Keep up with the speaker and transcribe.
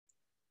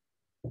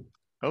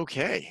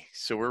Okay,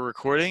 so we're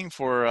recording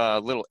for a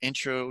little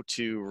intro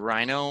to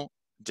Rhino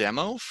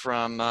demo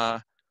from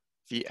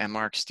the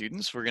M.Arch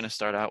students. We're going to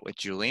start out with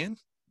Julian.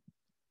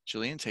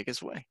 Julian, take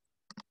us away.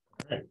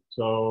 All right,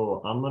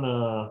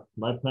 so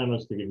my plan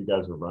was to give you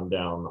guys a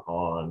rundown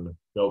on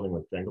building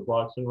with Jenga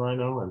blocks in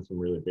Rhino and some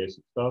really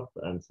basic stuff.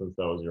 And since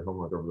that was your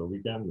homework over the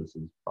weekend, this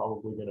is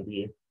probably going to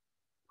be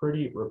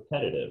pretty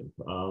repetitive.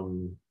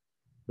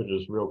 But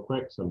just real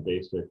quick, some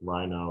basic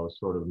Rhino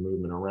sort of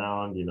movement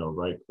around,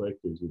 right click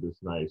gives you this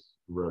nice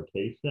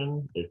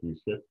rotation. If you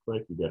shift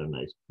click, you get a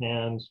nice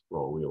pan,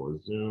 scroll wheel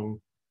is zoom,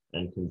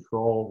 and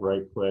control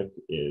right click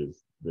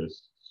is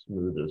this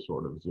smoother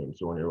sort of zoom.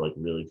 So when you're like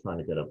really trying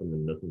to get up in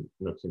the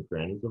nooks and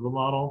crannies of a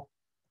model,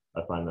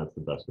 I find that's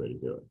the best way to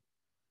do it.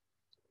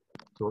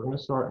 So we're going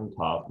to start on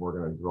top. We're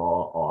going to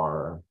draw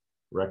our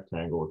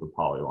rectangle with the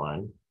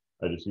polyline.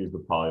 I just use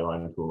the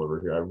polyline tool over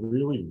here. I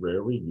really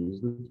rarely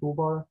use the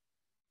toolbar.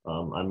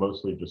 I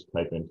mostly just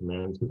type in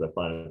commands because I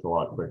find it's a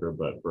lot quicker,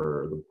 but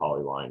for the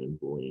polyline and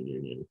Boolean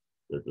union,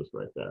 they're just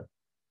right there.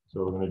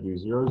 So we're going to do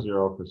 0,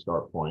 0 for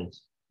start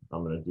points.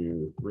 I'm going to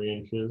do 3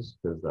 inches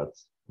because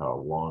that's how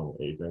long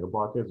a Jenga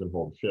block is, and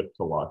hold shift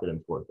to lock it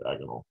into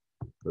orthogonal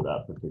for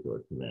that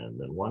particular command.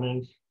 Then 1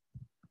 inch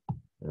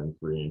and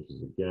 3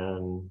 inches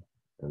again,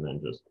 and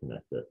then just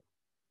connect it.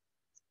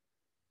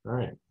 All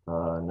right,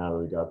 now that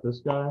we got this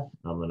guy,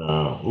 I'm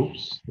gonna,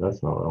 oops,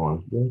 that's not what I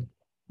wanted to do.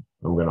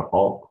 I'm going to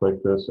alt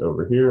click this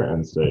over here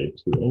and say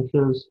 2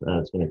 inches,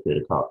 and it's going to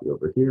create a copy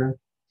over here.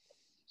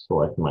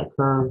 Select my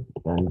curve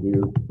and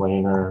do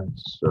planar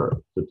surf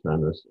to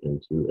turn this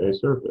into a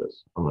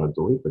surface. I'm going to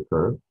delete the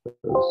curve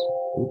because,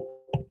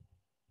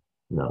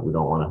 no, we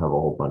don't want to have a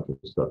whole bunch of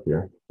stuff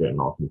here, getting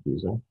all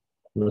confusing.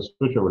 I'm going to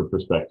switch over to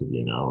perspective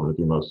view now. I'm going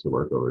to do most of the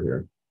work over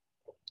here.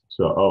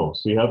 So,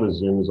 see how the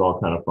zoom is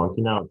all kind of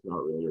funky now? It's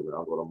not really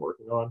around what I'm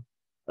working on.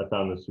 I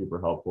found this super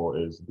helpful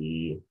is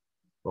the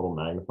little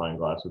magnifying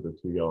glass with the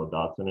 2 yellow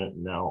dots in it.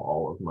 Now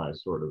all of my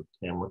sort of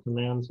camera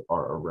commands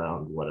are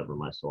around whatever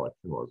my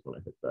selection was when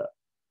I hit that.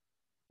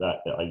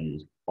 That I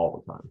use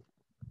all the time.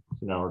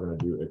 So now we're going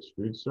to do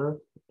extrude surf,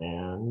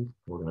 and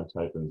we're going to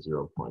type in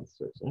 0.6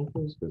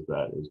 inches because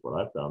that is what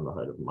I found the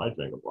height of my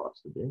Jenga blocks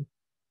to be.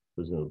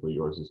 Presumably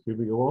yours is too,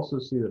 but you'll also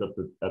see that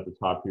at the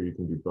top here, you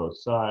can do both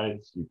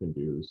sides. You can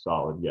do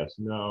solid yes,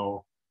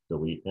 no,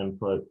 delete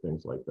input,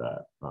 things like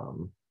that.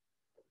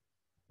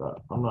 But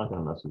I'm not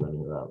going to mess with any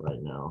of that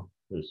right now.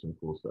 There's some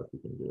cool stuff you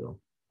can do.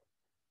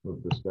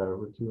 Move this guy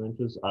over 2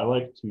 inches. I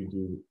like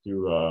to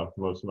do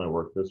most of my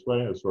work this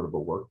way as sort of a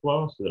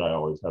workflow so that I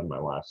always have my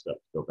last step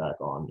to go back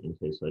on in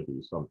case I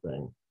do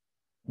something.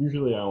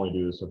 Usually I only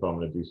do this if I'm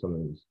going to do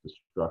something that's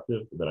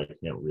destructive that I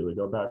can't really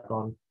go back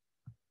on,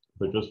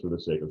 but just for the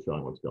sake of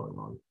showing what's going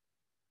on.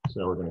 So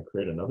now we're going to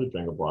create another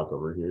Jenga block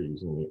over here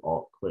using the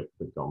alt click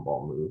the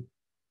gumball move.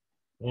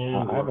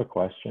 And I have a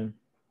question.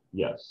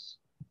 Yes.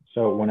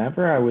 So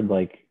whenever I would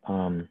like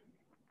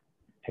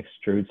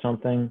extrude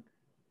something,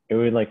 it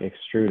would like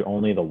extrude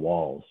only the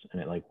walls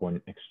and it like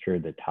wouldn't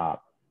extrude the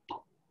top.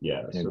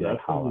 Yeah, so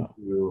that's when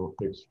you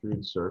do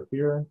extrude surf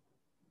here.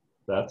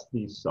 That's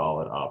the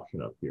solid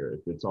option up here.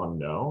 If it's on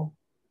no,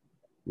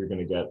 you're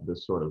going to get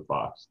this sort of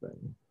box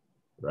thing,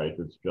 right?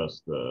 It's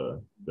just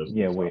the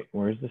wait,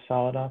 where's the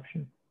solid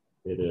option?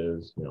 It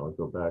is, I'll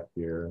go back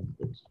here,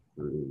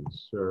 extrude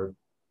surf.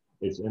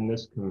 It's in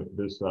this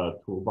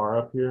toolbar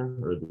up here,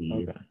 or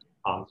the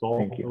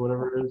console, or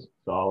whatever it is,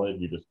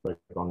 solid. You just click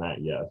on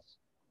that yes,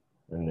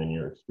 and then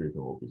your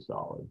extrusion will be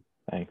solid.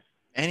 Thanks.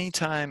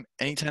 Anytime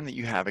that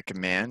you have a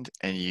command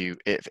and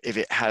if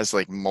it has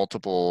like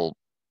multiple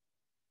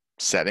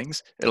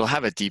settings, it'll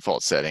have a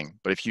default setting.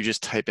 But if you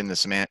just type in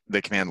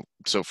the command,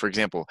 so for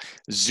example,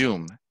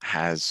 zoom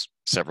has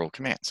several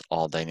commands,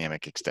 all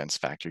dynamic extents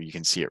factor. You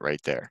can see it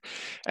right there.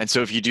 And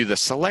so if you do the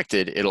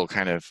selected, it'll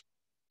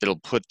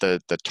put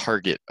the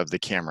target of the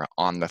camera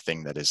on the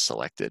thing that is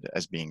selected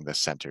as being the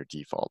center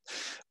default.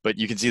 But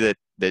you can see that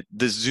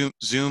the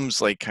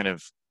zoom's like kind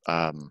of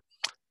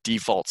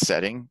default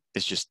setting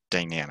is just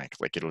dynamic.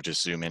 Like it'll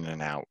just zoom in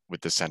and out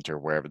with the center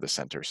wherever the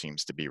center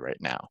seems to be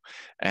right now.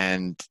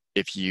 And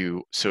if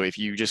you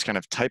just kind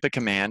of type a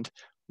command,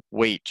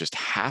 wait just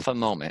half a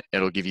moment,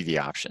 it'll give you the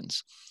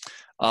options.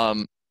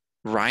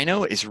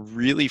 Rhino is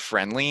really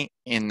friendly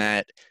in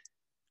that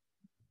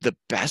the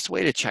best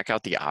way to check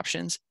out the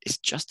options is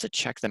just to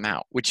check them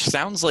out, which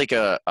sounds like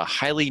a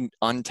highly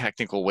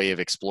untechnical way of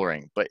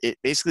exploring, but it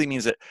basically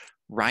means that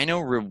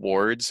Rhino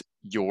rewards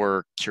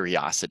your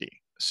curiosity.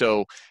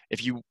 So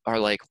if you are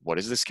like, what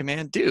does this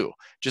command do?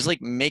 Just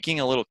like making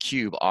a little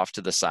cube off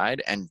to the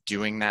side and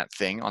doing that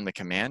thing on the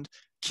command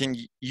can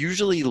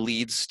usually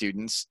lead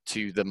students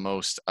to the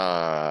most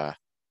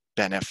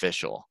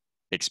beneficial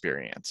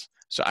experience.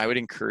 So I would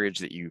encourage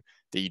that you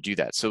do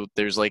that. So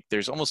there's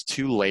almost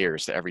 2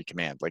 layers to every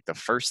command. Like the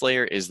first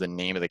layer is the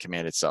name of the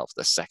command itself.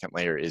 The second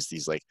layer is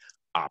these like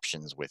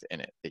options within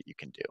it that you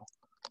can do.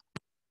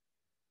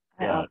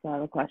 I also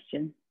have a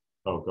question.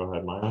 Oh, go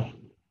ahead, Maya.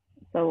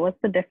 So what's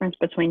the difference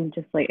between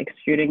just like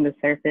extruding the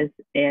surface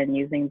and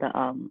using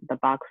the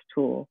box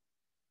tool?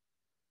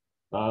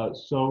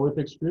 So with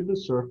extrude the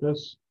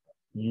surface,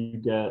 you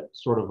get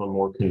sort of a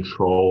more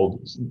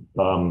controlled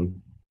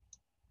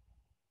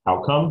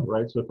outcome,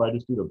 right? So if I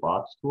just do the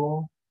box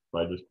tool, if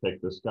I just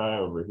pick this guy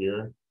over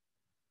here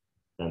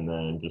and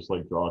then just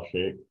like draw a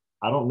shape,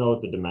 I don't know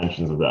what the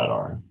dimensions of that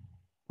are.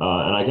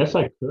 And I guess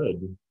I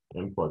could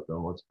input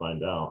them. Let's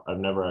find out. I've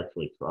never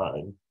actually tried.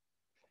 You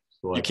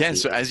Select can. the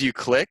So as you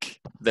click,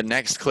 the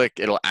next click,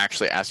 it'll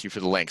actually ask you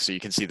for the length. So you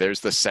can see there's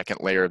the second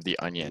layer of the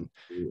onion.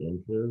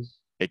 3 inches.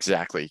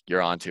 Exactly.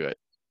 You're onto it.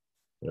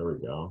 There we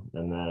go.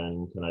 And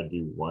then can I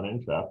do 1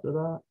 inch after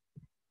that?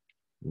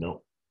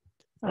 Nope.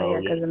 Oh, yeah,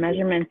 because the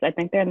measurements, I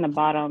think they're in the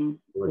bottom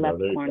There we left go.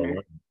 There you corner.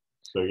 go.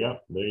 So yeah,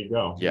 there you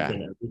go. Yeah. You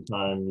can, every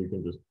time you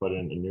can just put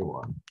in a new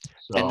one.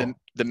 And So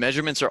the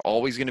measurements are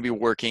always going to be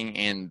working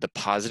in the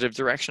positive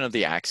direction of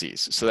the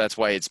axes. So that's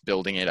why it's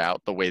building it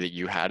out the way that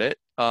you had it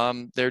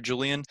there,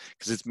 Julian,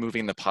 because it's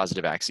moving the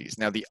positive axes.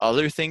 Now, the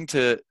other thing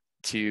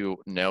to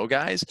know,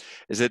 guys,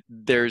 is that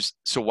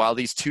so while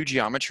these two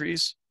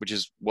geometries, which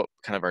is what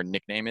kind of our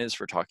nickname is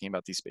for talking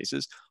about these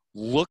spaces,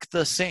 look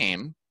the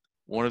same,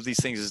 one of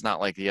these things is not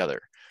like the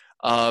other.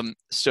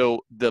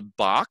 So the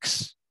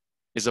box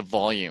is a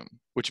volume,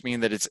 which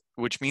means that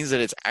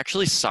it's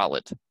actually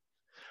solid,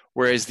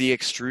 whereas the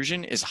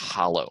extrusion is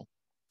hollow.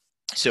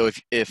 So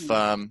if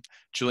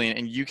Julian,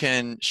 and you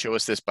can show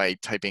us this by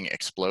typing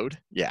explode,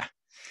 yeah,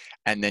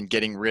 and then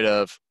getting rid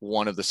of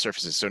one of the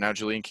surfaces. So now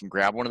Julian can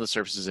grab one of the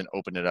surfaces and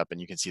open it up, and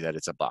you can see that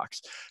it's a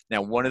box.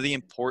 Now, one of the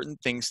important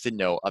things to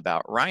know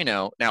about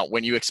Rhino, now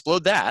when you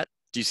explode that,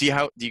 do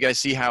you guys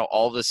see how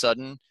all of a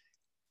sudden,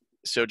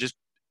 so just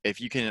if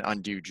you can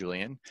undo,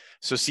 Julian.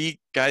 So see,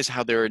 guys,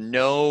 how there are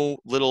no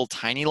little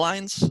tiny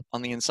lines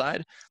on the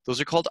inside? Those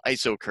are called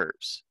iso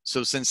curves.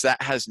 So since that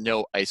has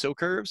no iso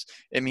curves,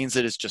 it means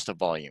that it's just a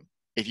volume.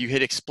 If you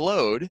hit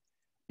explode,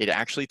 it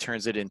actually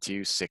turns it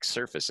into 6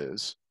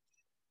 surfaces.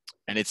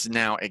 And it's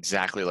now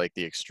exactly like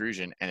the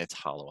extrusion, and it's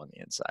hollow on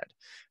the inside.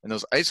 And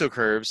those iso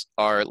curves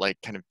are like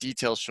kind of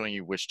details showing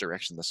you which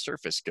direction the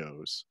surface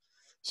goes.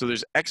 So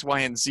there's X, Y,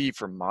 and Z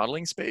for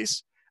modeling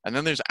space. And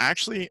then there's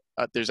actually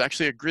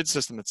a grid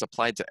system that's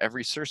applied to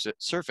every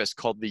surface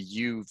called the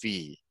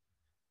UV.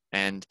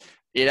 And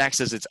it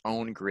acts as its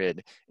own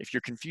grid. If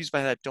you're confused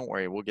by that, don't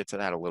worry, we'll get to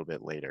that a little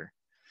bit later.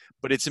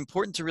 But it's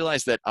important to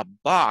realize that a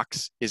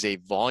box is a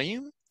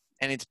volume,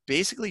 and it's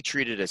basically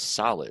treated as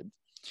solid.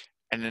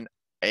 And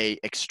a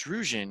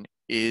extrusion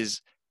is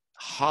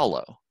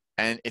hollow.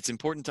 And it's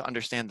important to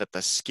understand that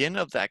the skin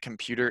of that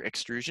computer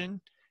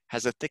extrusion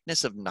has a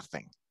thickness of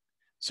nothing.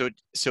 So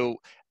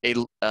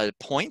a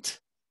point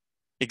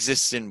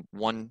exists in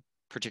one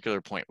particular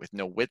point with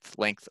no width,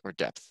 length, or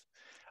depth.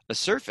 A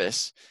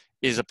surface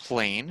is a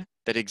plane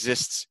that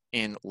exists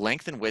in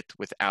length and width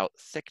without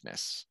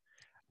thickness.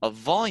 A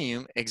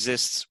volume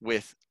exists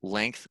with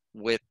length,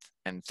 width,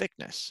 and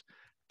thickness.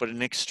 But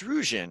an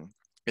extrusion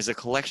is a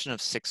collection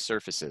of 6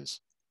 surfaces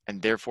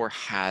and therefore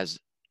has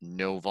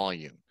no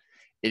volume.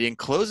 It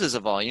encloses a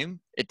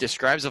volume, it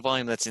describes a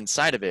volume that's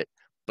inside of it,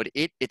 but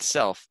it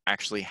itself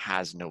actually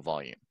has no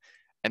volume.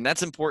 And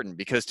that's important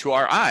because to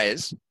our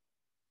eyes,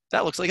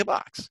 that looks like a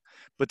box.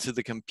 But to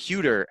the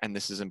computer, and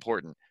this is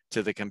important,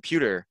 to the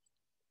computer,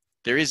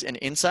 there is an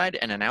inside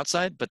and an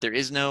outside, but there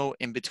is no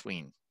in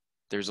between.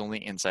 There's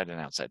only inside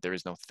and outside. There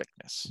is no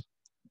thickness.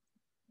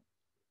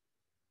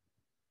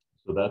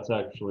 So that's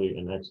actually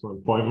an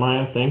excellent point,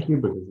 Maya. Thank you,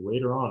 because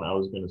later on I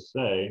was going to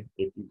say,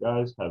 if you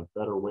guys have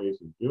better ways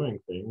of doing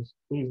things,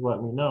 please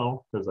let me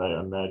know, because I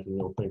imagine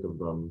you'll think of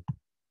them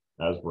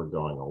as we're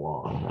going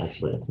along.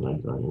 Actually, can I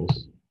join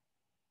these?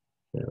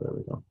 Yeah, there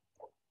we go.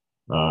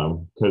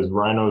 Because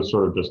Rhino is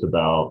sort of just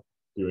about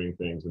doing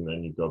things, and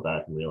then you go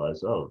back and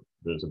realize, oh,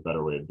 there's a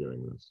better way of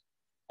doing this.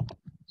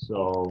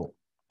 So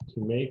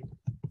to make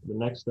the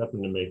next step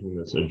into making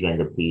this a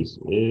Jenga piece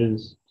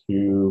is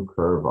to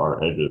curve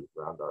our edges,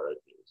 around our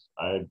edges.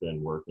 I had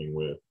been working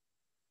with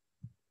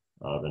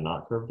the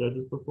not curved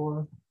edges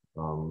before,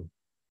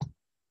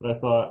 but I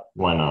thought,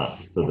 why not?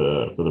 For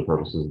the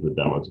purposes of the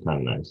demo, it's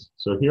kind of nice.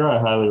 So here I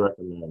highly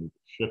recommend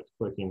shift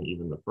clicking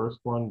even the first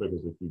one,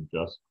 because if you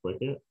just click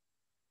it,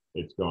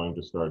 it's going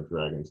to start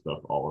dragging stuff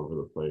all over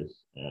the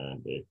place,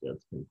 and it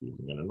gets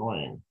confusing and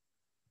annoying.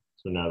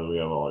 So now that we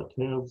have all our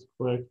tails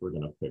clicked, we're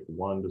going to pick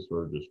one to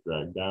sort of just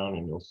drag down,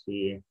 and you'll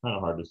see, kind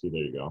of hard to see,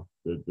 there you go.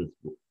 It's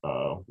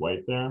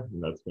white there,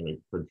 and that's going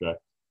to project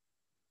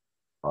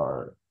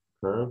our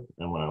curve.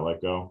 And when I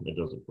let go, it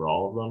does it for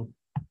all of them.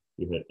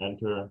 You hit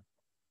enter,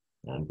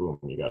 and boom,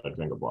 you got a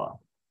Jenga block.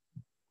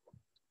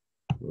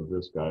 Move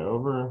this guy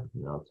over.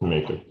 Now to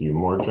make a few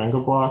more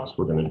Jenga blocks,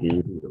 we're going to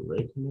do the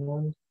array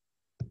command.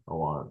 I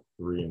want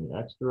 3 in the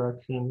X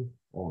direction,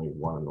 only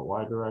 1 in the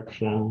Y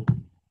direction,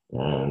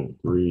 and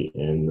 3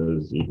 in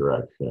the Z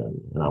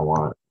direction. And I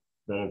want,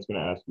 then it's going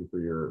to ask you for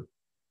your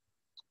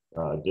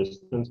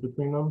distance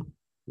between them,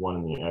 1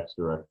 in the X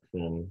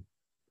direction,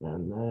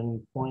 and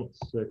then 0.6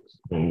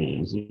 in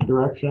the Z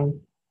direction.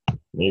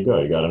 There you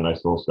go, you got a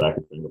nice little stack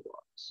of Jenga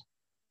blocks.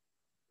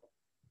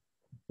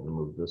 I'm going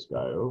to move this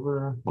guy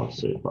over, let's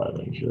say 5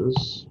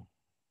 inches.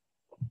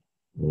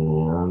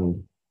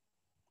 And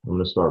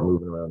going to start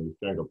moving around these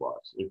Jenga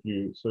blocks.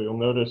 So you'll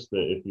notice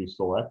that if you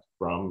select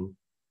from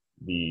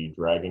the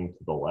dragging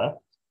to the left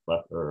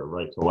or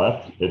right to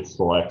left, it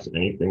selects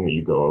anything that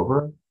you go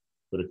over.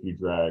 But if you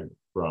drag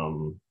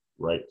from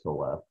right to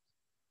left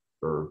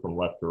or from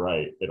left to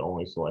right, it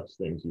only selects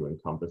things you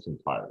encompass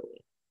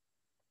entirely.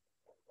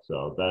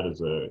 So that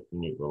is a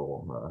neat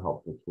little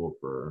helpful tool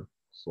for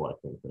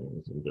selecting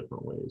things in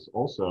different ways.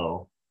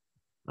 Also,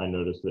 I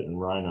noticed that in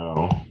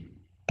Rhino,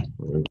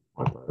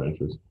 0.5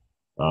 inches,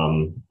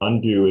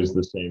 undo is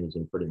the same as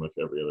in pretty much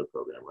every other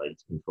program, right?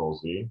 It's Control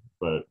Z,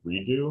 but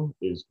redo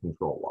is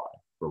Control Y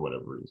for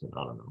whatever reason.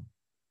 I don't know.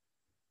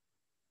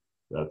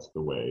 That's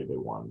the way they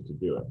wanted to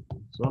do it.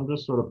 So I'm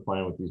just sort of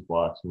playing with these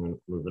blocks and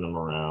moving them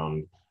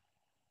around.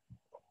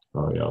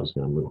 Oh yeah, I was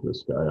going to move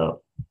this guy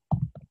up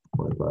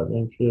 0.5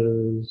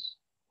 inches.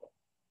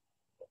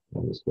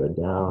 And this guy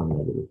down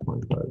negative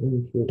 0.5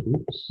 inches.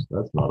 Oops,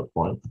 that's not a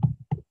point.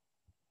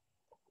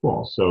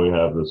 Cool. So we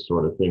have this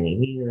sort of thing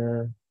in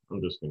here.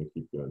 I'm just going to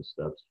keep doing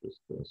steps just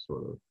to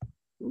sort of.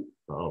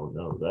 Oh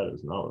no, that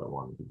is not what I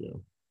wanted to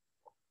do.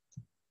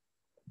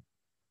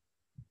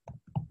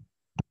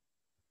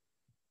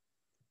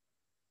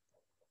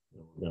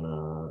 We're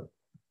gonna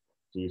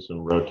do some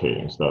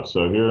rotating stuff.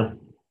 So here,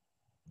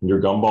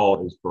 your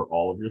gumball is for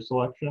all of your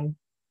selection.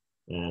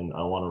 And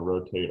I want to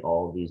rotate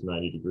all of these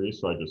 90 degrees.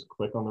 So I just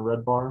click on the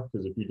red bar,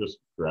 because if you just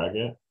drag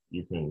it,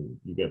 you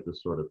get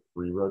this sort of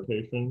free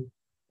rotation,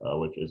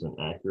 which isn't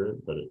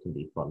accurate, but it can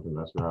be fun to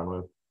mess around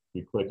with.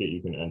 If you click it,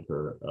 you can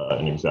enter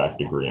an exact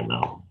degree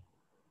amount.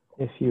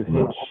 If you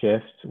hit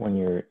shift when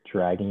you're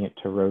dragging it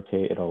to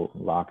rotate, it'll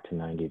lock to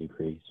 90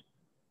 degrees.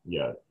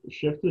 Yeah,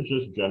 shift is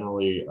just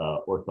generally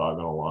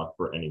orthogonal lock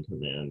for any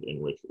command in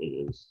which it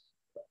is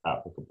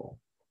applicable.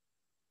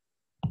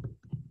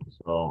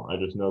 So I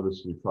just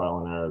noticed through trial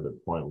and error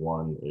that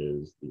 0.1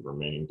 is the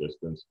remaining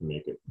distance to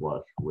make it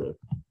flush with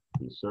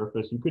the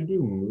surface. You could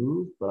do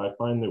move, but I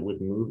find that with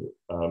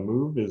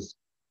move is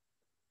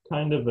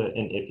kind of an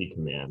iffy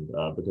command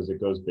because it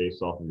goes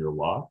based off of your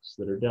locks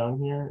that are down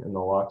here, and the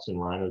locks in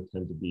Rhino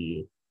tend to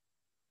be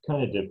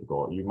kind of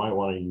difficult. You might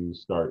want to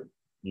start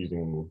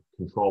using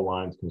control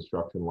lines,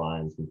 construction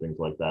lines, and things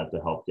like that to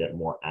help get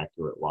more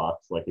accurate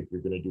locks. Like if you're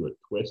going to do a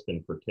twist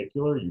in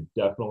particular, you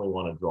definitely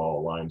want to draw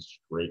a line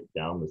straight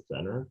down the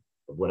center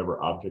of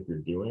whatever object you're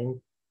doing.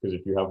 Because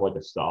if you have like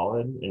a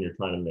solid and you're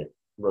trying to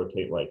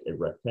rotate like a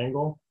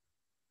rectangle,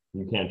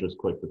 you can't just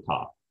click the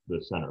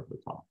center of the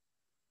top.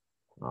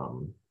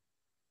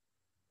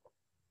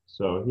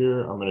 So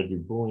here I'm going to do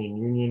Boolean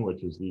union,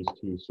 which is these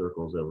two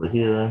circles over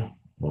here,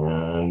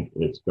 and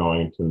it's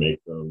going to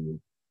make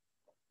them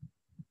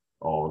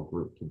all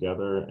grouped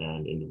together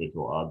and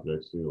individual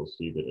objects. So you'll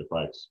see that if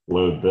I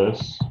explode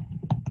this,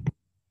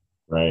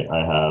 right,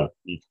 I have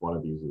each one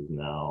of these is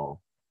now,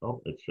 oh,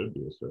 it should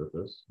be a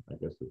surface. I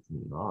guess it's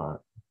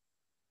not.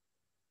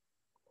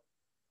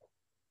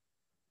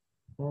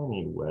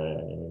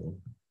 Anyway,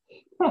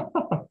 I'm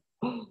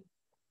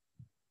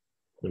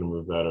gonna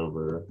move that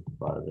over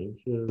 5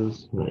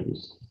 inches, maybe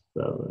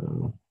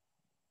 7.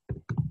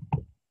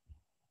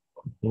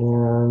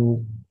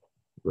 And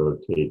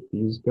rotate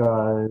these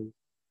guys.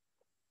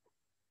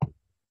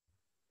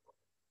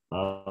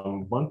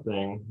 One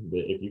thing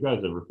that if you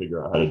guys ever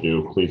figure out how to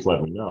do, please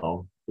let me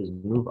know, is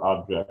move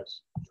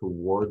objects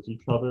towards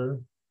each other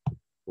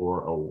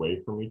or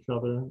away from each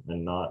other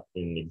and not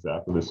in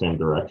exactly the same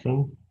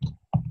direction.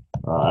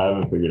 I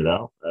haven't figured it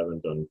out. I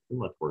haven't done too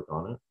much work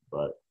on it,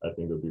 but I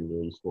think it would be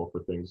really useful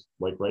for things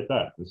like right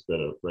there,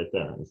 instead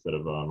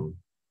of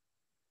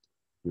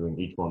doing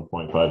each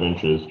 1.5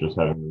 inches, just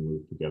having them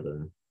move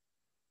together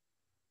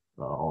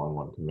all in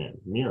one command.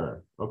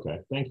 Mirror. Okay,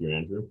 thank you,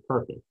 Andrew.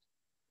 Perfect.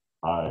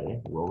 I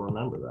will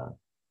remember that.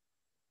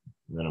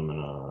 And then I'm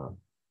gonna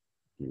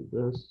do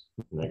this,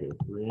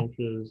 -3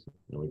 inches,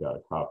 and we got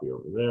a copy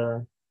over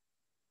there.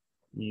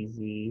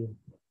 Easy.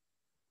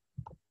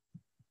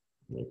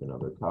 Make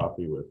another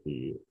copy with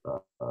the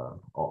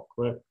alt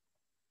click,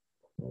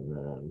 and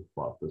then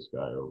plot this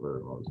guy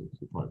over,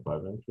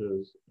 2.5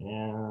 inches,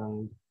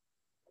 and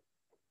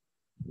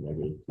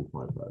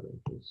 -2.5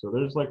 inches. So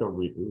there's like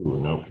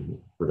nope,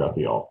 forgot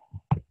the alt.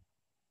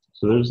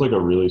 So there's like a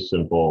really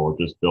simple,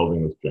 just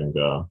building with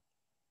Jenga.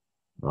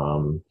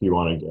 If you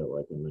want to get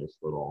like a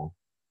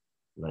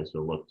nicer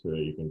look to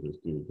it, you can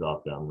just do the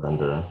drop down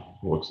render.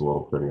 It looks a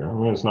little prettier. I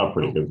mean, it's not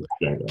pretty good with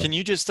Jenga. Can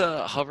you just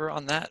hover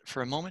on that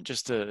for a moment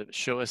just to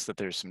show us that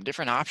there's some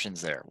different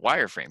options there?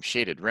 Wireframe,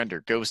 shaded,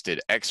 render,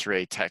 ghosted,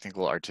 X-ray,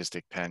 technical,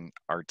 artistic, pen,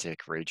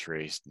 Arctic, ray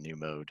traced, new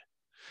mode.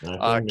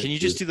 Can you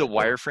just do the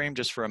wireframe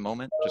just for a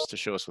moment, just to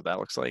show us what that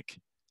looks like?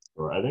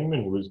 Sure. I think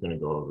Minwoo's going to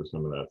go over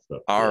some of that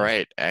stuff. All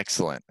right.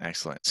 Excellent.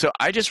 Excellent. So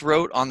I just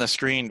wrote on the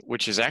screen,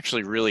 which is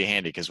actually really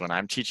handy because when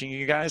I'm teaching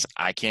you guys,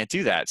 I can't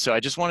do that. So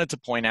I just wanted to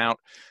point out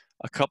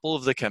a couple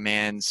of the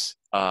commands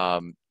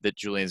that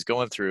Julian's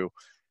going through.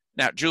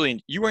 Now,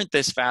 Julian, you weren't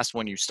this fast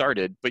when you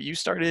started, but you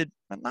started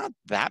not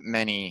that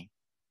many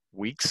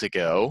weeks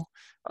ago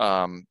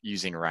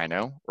using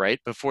Rhino, right?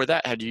 Before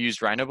that, had you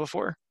used Rhino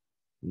before?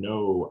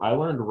 No, I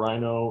learned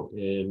Rhino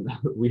in,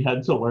 we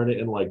had to learn it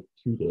in like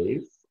 2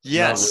 days. Not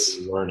Yes.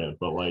 really learn it,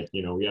 but like,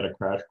 we had a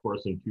crash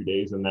course in 2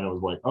 days and then it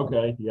was like,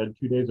 okay, you had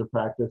 2 days of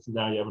practice and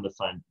now you have an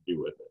assignment to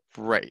do with it.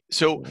 Right.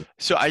 So Yeah.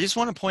 so I just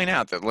want to point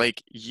out that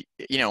like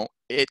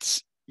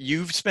it's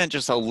you've spent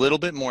just a little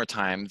bit more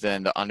time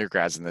than the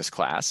undergrads in this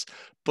class,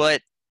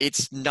 but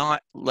it's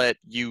not let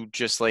you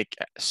just like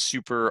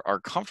super are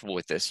comfortable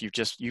with this.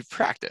 You've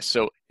practiced.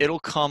 So it'll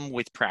come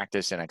with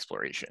practice and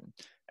exploration.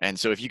 And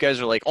so if you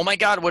guys are like, "Oh my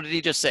God, what did he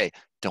just say?"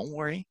 Don't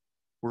worry.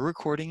 We're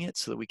recording it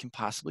so that we can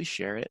possibly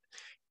share it.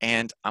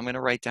 And I'm going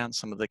to write down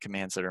some of the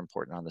commands that are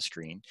important on the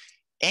screen.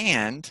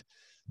 And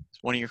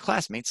one of your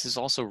classmates has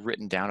also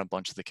written down a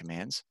bunch of the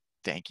commands.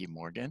 Thank you,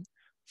 Morgan,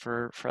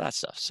 for that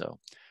stuff. So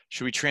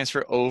should we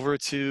transfer over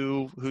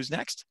to who's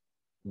next?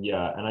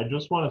 Yeah, and I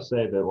just want to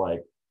say that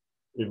like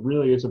it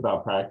really is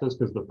about practice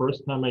because the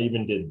first time I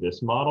even did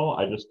this model,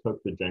 I just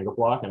took the Jenga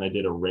block and I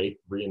did array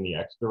 3 in the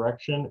X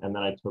direction, and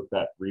then I took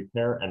that 3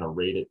 pair and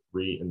arrayed it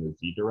 3 in the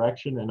Z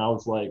direction, and I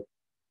was like,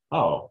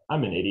 oh,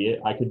 I'm an idiot.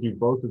 I could do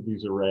both of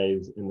these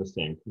arrays in the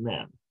same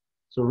command.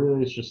 So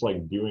really, it's just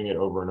like doing it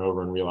over and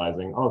over and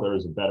realizing, oh, there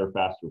is a better,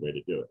 faster way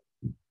to do it,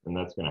 and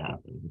that's going to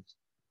happen. It's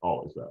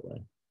always that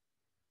way.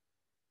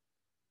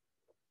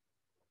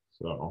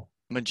 So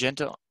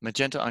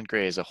Magenta on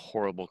gray is a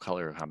horrible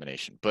color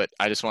combination, but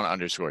I just want to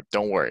underscore,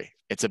 don't worry.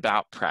 It's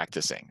about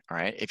practicing, all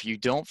right? If you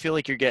don't feel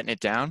like you're getting it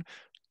down,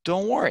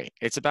 don't worry.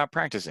 It's about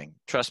practicing.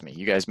 Trust me,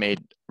 you guys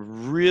made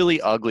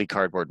really ugly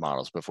cardboard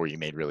models before you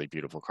made really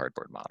beautiful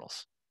cardboard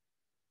models.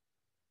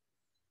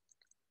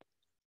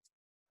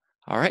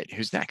 All right,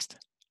 who's next?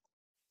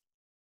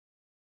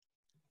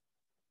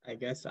 I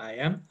guess I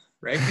am,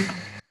 right?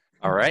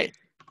 All right.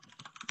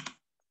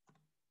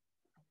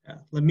 Yeah.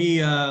 Let me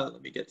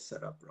get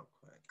set up real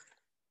quick.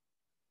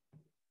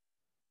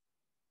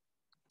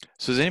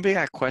 So has anybody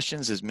got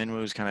questions as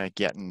Minwoo's kind of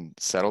getting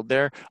settled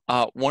there?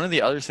 One of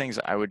the other things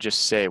I would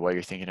just say while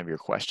you're thinking of your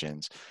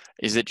questions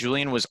is that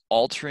Julian was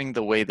altering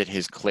the way that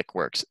his click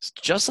works,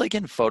 just like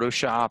in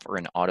Photoshop or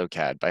in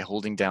AutoCAD. By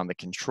holding down the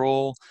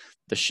Control,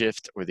 the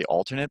Shift, or the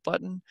alternate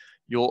button,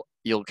 you'll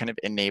kind of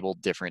enable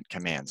different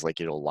commands, like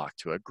it'll lock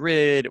to a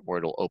grid, or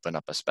it'll open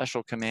up a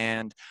special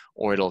command,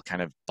 or it'll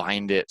kind of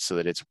bind it so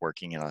that it's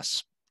working in a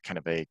kind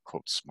of a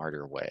quote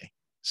smarter way.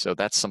 So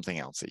that's something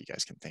else that you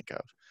guys can think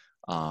of.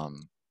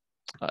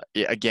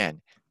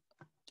 Again,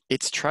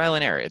 it's trial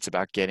and error. It's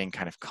about getting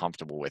kind of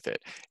comfortable with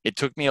it. It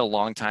took me a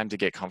long time to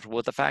get comfortable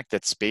with the fact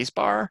that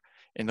spacebar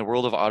in the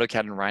world of AutoCAD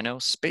and Rhino,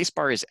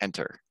 spacebar is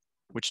enter,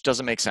 which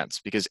doesn't make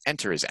sense because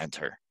enter is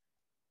enter.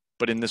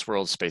 But in this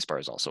world, spacebar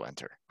is also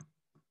enter.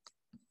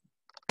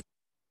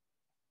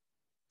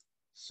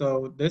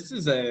 So this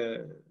is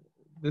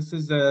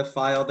a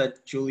file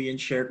that Julian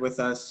shared with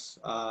us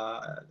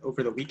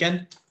over the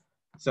weekend.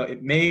 So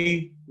it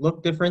may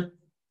look different,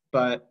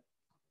 but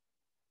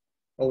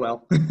oh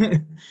well.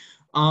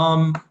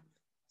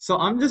 So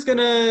I'm just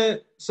gonna,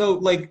 so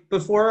like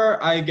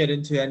before I get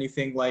into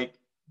anything, like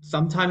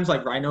sometimes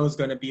like Rhino is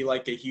gonna be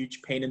like a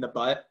huge pain in the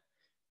butt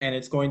and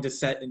it's going to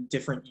set in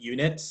different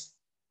units.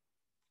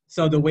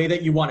 So the way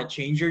that you want to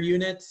change your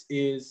units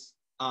is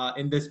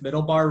in this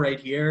middle bar right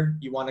here,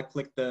 you want to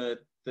click the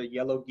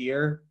yellow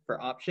gear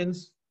for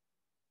options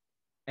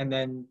and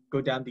then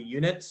go down to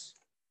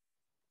units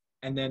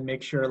and then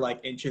make sure like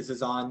inches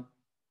is on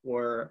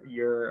or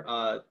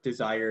your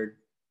desired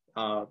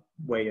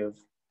way of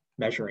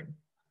measuring.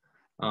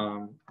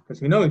 Because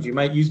who knows, you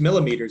might use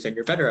millimeters and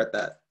you're better at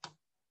that.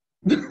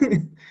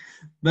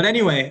 But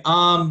anyway,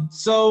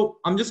 so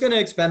I'm just going to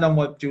expand on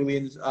what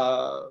Julian's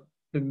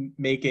been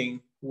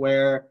making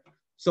where,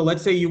 so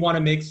let's say you want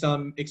to make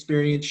some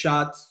experience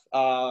shots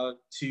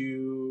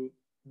to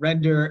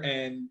render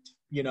and,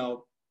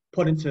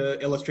 put into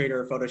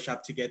Illustrator or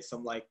Photoshop to get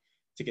some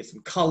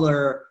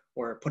color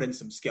or put in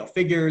some scale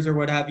figures or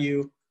what have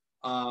you.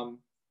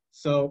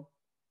 So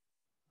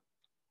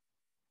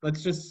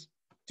let's just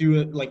do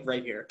it like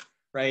right here,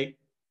 right?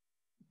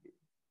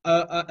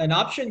 An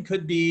option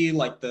could be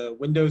like the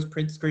Windows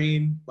print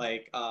screen,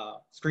 like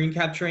screen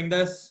capturing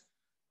this,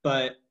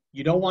 but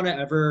you don't want to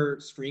ever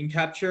screen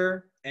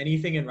capture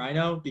anything in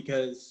Rhino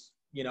because,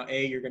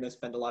 A, you're going to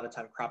spend a lot of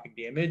time cropping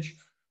the image,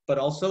 but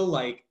also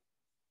like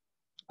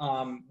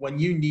when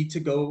you need to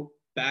go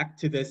back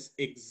to this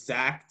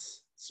exact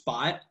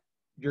spot,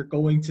 you're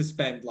going to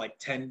spend like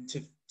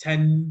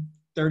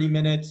 30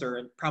 minutes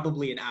or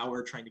probably an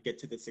hour trying to get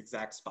to this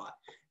exact spot.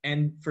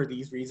 And for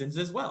these reasons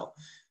as well.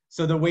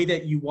 So the way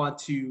that you want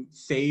to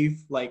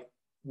save like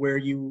where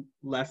you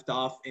left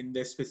off in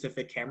this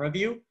specific camera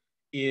view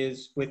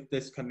is with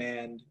this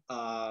command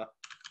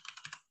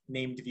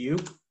named view.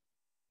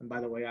 And by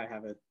the way, I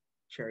have a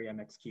Cherry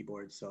MX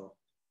keyboard, so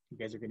you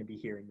guys are going to be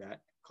hearing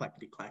that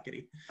clackety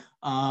clackety.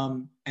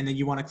 And then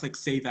you want to click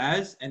save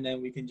as, and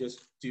then we can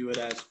just do it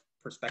as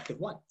perspective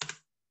 1.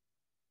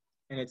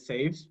 And it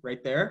saves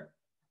right there.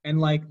 And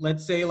like,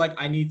 let's say like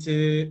I need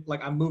to,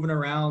 like I'm moving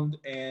around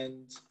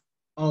and,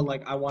 oh,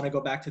 like I want to go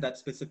back to that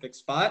specific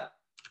spot.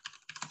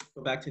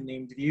 Go back to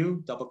named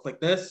view, double click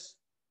this.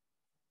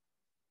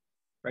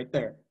 right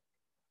there.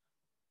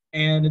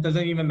 And it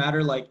doesn't even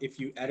matter like if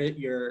you edit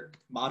your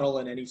model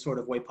in any sort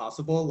of way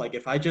possible. Like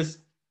if I just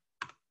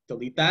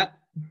delete that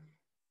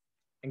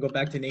and go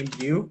back to named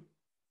view,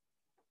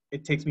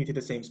 it takes me to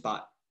the same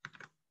spot.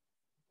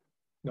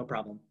 No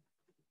problem.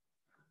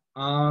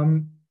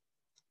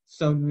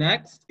 So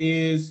next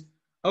is,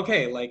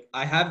 okay, like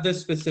I have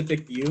this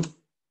specific view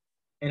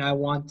and I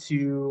want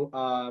to,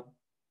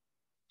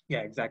 yeah,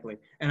 exactly.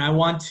 And I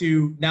want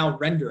to now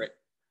render it.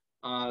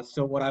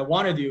 So what I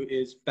want to do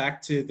is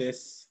back to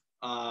this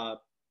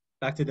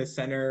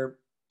center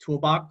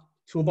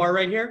toolbar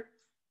right here.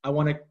 I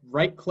want to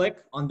right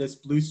click on this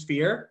blue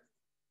sphere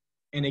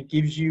and it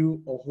gives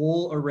you a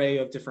whole array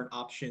of different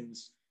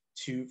options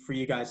for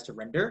you guys to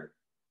render.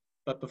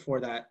 But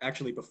before I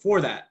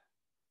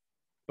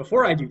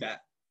do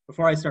that,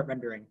 before I start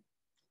rendering,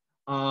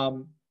 I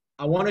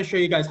want to show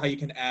you guys how you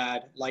can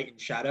add light and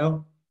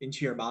shadow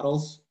into your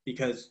models,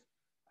 because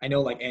I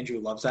know like Andrew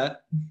loves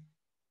that.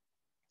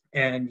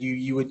 And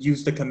you would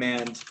use the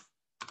command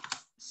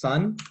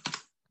sun.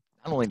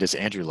 Not only does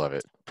Andrew love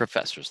it,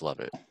 professors love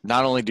it.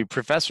 Not only do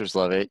professors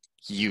love it,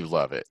 you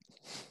love it.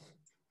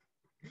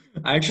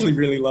 I actually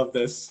really love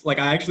this. Like,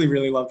 I actually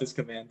really love this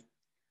command.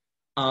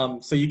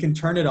 So you can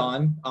turn it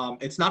on.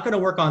 It's not going to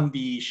work on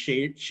the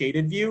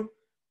shaded view.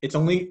 It's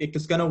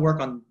going to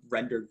work on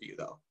rendered view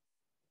though,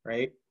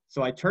 right?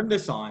 So I turn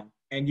this on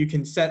and you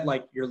can set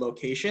like your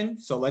location.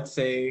 So let's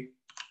say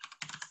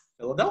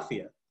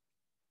Philadelphia,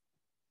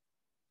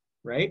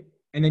 right?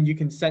 And then you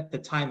can set the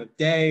time of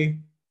day.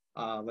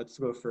 Let's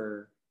go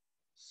for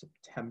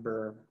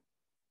September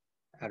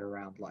at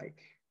around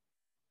like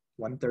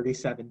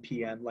 1:37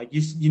 p.m. Like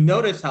you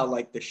notice how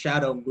like the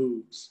shadow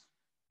moves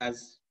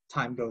as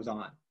time goes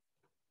on.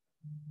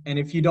 And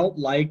if you don't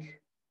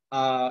like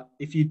a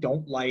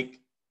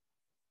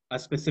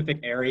specific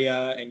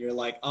area and you're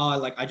like, oh,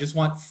 like I just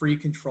want free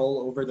control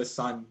over the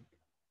sun,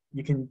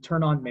 you can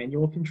turn on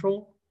manual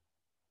control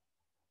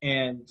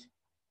and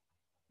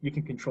you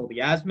can control the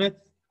azimuth,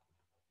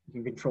 you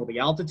can control the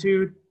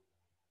altitude,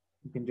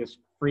 you can just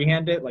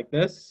freehand it like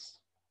this.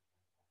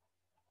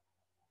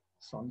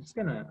 So I'm just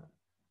gonna,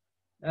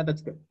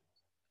 that's good.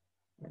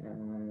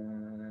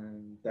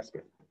 And that's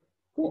good.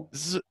 Cool.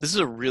 This is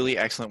a really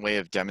excellent way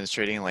of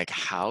demonstrating like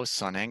how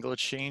sun angle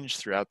change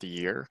throughout the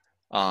year.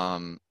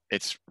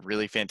 It's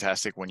really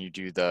fantastic when you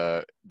do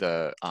the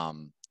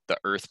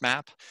Earth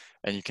map,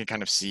 and you can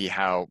kind of see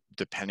how,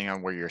 depending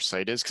on where your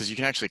site is, because you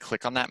can actually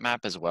click on that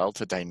map as well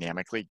to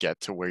dynamically get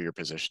to where your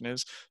position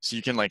is. So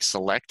you can like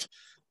select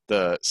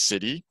the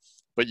city,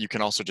 but you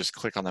can also just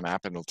click on the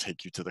map and it'll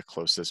take you to the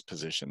closest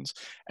positions.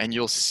 And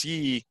you'll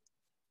see,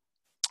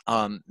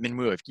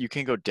 Minwoo, if you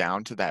can go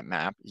down to that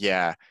map,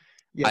 yeah.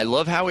 I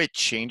love how it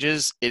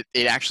changes. It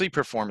actually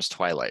performs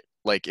twilight.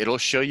 Like it'll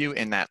show you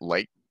in that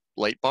light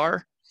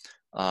bar,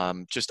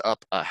 just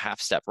up a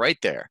half step right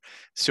there.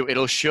 So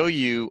it'll show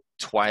you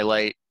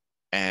twilight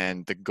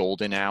and the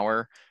golden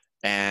hour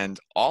and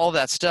all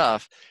that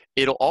stuff.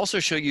 It'll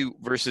also show you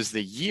versus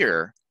the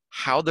year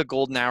how the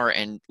golden hour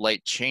and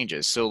light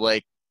changes. So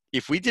like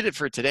if we did it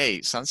for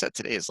today, sunset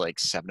today is like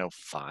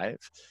 7:05.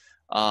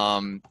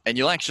 And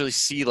you'll actually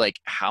see like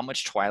how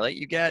much twilight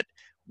you get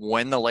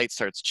when the light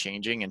starts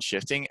changing and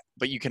shifting.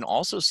 But you can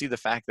also see the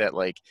fact that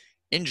like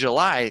in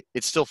July,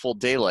 it's still full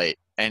daylight,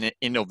 and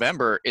in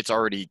November, it's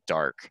already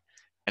dark.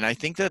 And I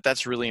think that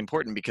that's really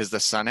important because the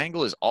sun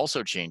angle is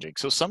also changing.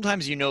 So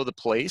sometimes you know the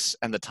place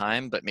and the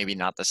time, but maybe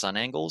not the sun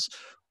angles,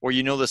 or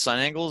you know the sun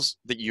angles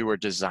that you are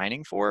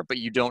designing for, but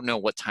you don't know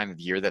what time of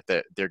year that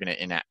they're going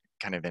to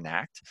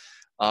enact.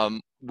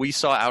 We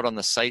saw out on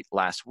the site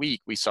last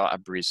week, we saw a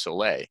brise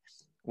soleil,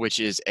 which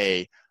is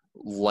a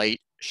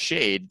light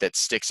shade that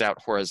sticks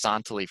out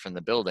horizontally from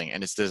the building,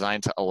 and it's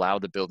designed to allow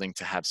the building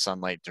to have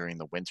sunlight during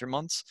the winter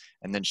months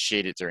and then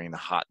shade it during the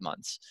hot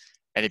months.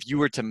 And if you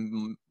were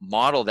to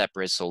model that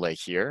brise soleil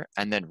here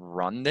and then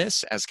run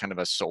this as kind of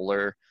a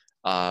solar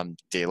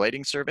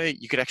daylighting survey,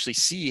 you could actually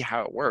see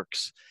how it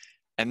works.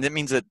 And that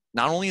means that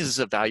not only is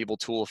this a valuable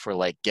tool for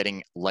like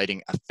getting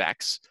lighting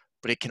effects,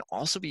 but it can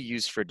also be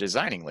used for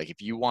designing. Like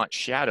if you want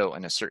shadow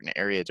in a certain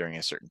area during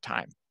a certain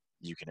time,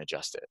 you can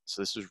adjust it.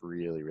 So this is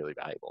really, really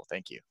valuable.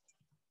 Thank you.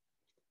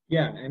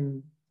 Yeah,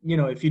 and you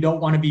know, if you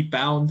don't want to be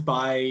bound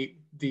by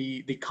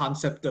the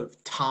concept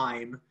of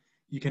time,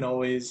 you can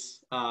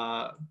always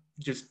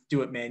just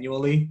do it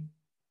manually.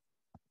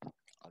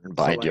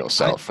 Unbind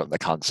yourself from the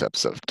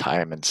concepts of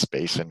time and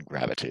space and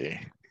gravity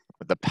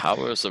with the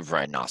powers of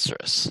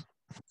rhinoceros.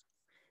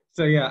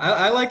 So yeah,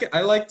 I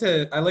like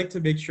to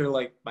make sure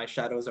like my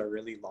shadows are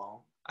really long.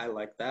 I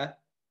like that.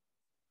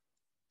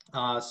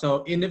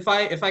 So if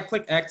I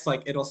click X,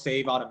 like it'll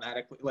save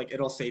automatically, like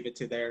it'll save it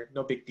to there,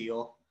 no big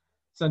deal.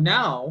 So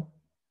now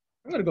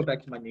I'm gonna go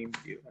back to my named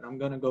view and I'm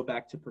gonna go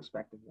back to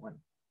perspective 1.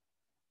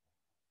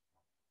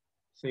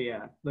 So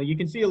yeah, like you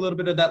can see a little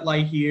bit of that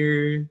light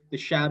here, the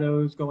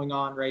shadows going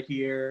on right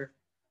here,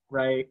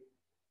 right?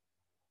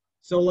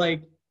 So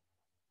like,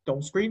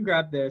 don't screen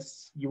grab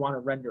this, you wanna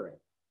render it,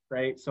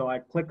 right? So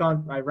I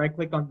right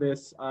click on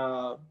this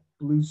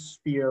blue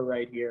sphere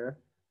right here.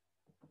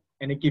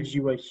 and it gives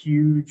you a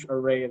huge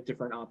array of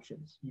different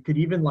options. You could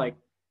even like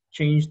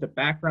change the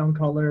background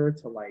color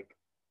to like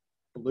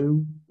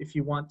blue if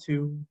you want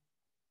to,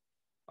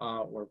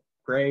 or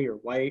gray or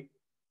white,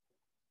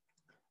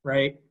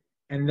 right?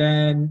 And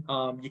then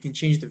you can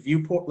change the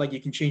viewport, like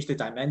you can change the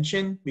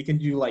dimension. We can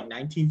do like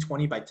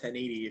 1920 by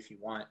 1080 if you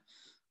want.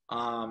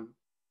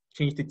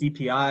 Change the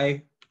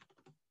DPI,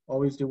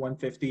 always do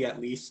 150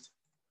 at least.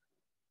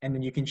 And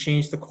then you can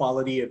change the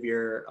quality of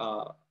your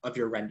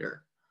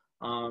render.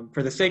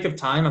 For the sake of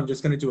time, I'm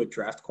just gonna do a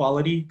draft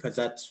quality because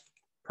that's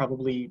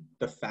probably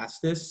the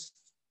fastest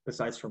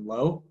besides from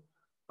low.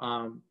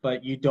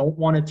 But you don't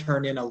wanna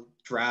turn in a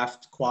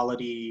draft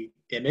quality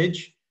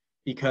image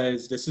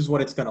because this is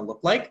what it's gonna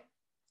look like.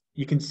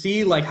 You can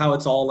see like how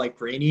it's all like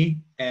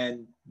grainy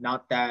and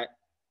not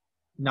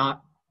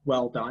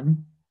well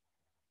done.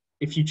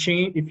 If you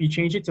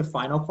change it to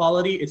final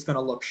quality, it's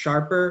gonna look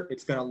sharper,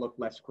 it's gonna look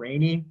less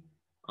grainy.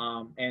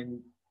 And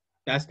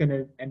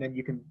then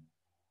you can,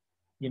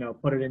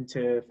 put it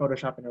into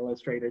Photoshop and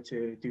Illustrator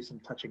to do some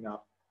touching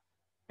up.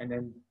 And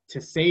then to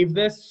save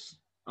this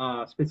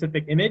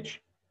specific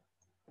image,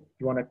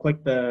 you want to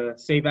click the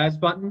Save As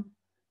button,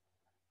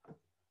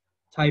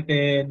 type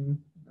in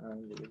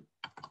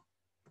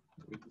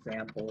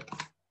example,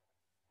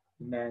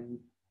 and then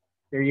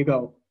there you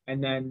go.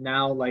 And then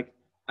now, like,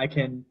 I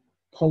can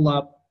pull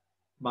up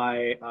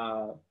my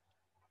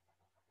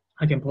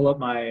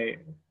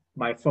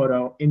my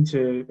photo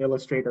into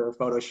Illustrator or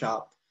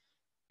Photoshop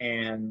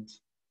and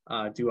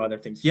do other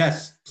things.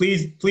 Yes,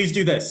 please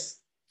do this.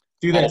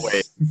 Do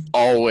this.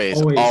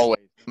 Always. No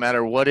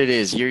matter what it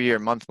is, year,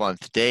 month,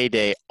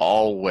 day,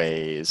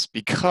 always.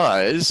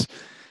 Because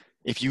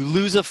if you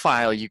lose a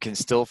file, you can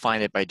still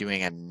find it by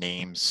doing a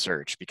name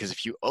search. Because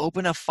if you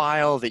open a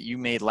file that you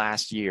made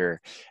last year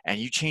and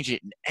you change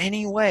it in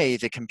any way,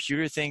 the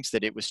computer thinks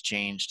that it was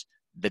changed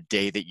the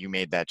day that you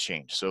made that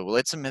change. So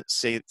let's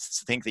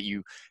think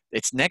that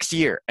it's next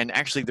year. And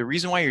actually the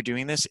reason why you're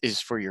doing this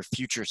is for your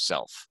future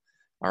self.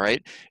 All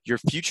right. Your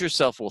future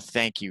self will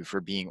thank you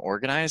for being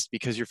organized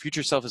because your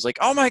future self is like,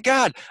 oh my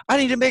God, I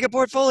need to make a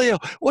portfolio.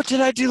 What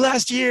did I do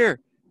last year?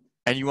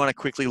 And you want to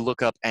quickly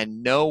look up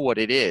and know what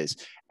it is.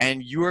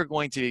 And you are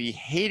going to be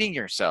hating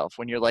yourself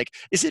when you're like,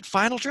 is it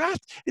final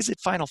draft? Is it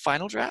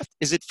final draft?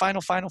 Is it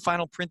final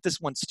print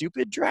this one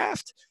stupid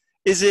draft?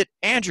 Is it,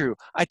 Andrew,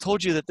 I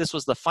told you that this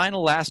was the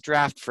final last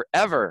draft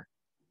forever.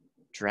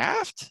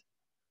 Draft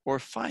or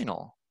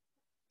final?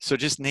 So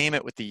just name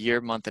it with the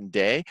year, month, and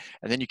day.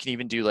 And then you can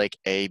even do like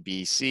A,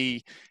 B,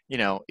 C.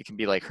 It can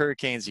be like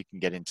hurricanes. You can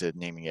get into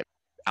naming it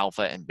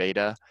alpha and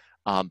beta.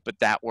 But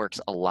that works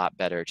a lot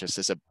better just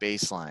as a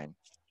baseline.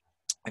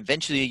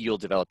 Eventually, you'll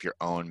develop your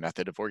own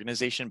method of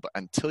organization. But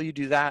until you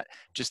do that,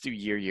 just do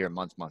year,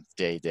 month,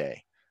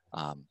 day.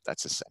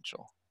 That's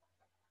essential.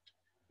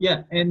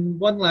 Yeah, and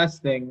one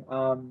last thing.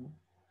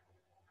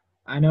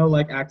 I know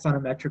like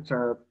axonometrics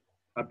are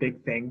a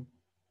big thing,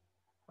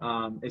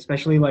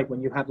 especially like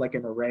when you have like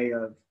an array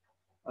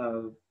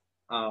of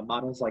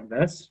models like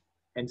this.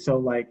 And so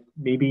like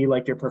maybe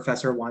like your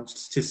professor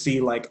wants to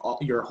see like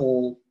your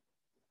whole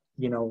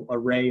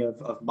array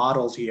of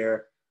models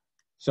here.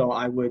 So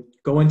I would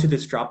go into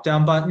this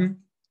drop-down button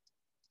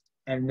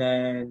and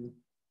then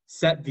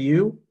set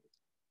view,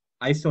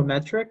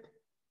 isometric,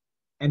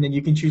 and then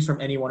you can choose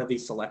from any one of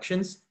these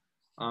selections.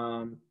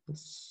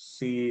 Let's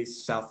see,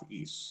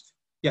 southeast.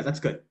 Yeah, that's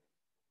good.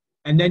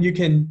 And then you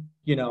can,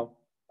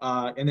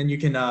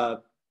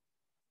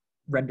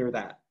 render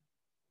that.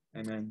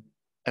 And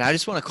I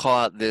just want to call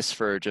out this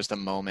for just a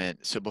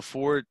moment. So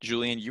before,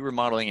 Julian, you were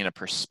modeling in a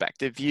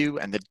perspective view,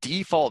 and the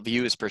default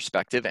view is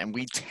perspective, and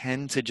we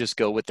tend to just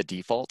go with the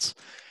defaults.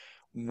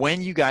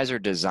 When you guys are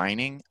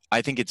designing,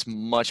 I think it's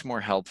much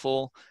more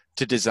helpful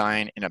to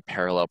design in a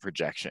parallel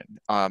projection.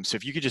 So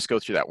if you could just go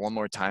through that one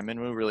more time and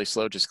move really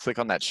slow, just click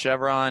on that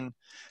chevron,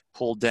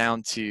 pull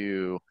down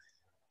to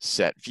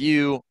set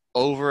view,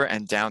 over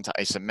and down to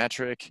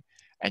isometric,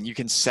 and you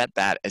can set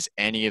that as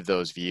any of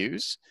those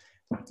views.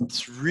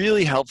 It's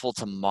really helpful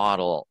to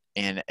model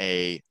in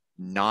a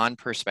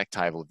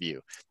non-perspectival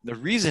view. The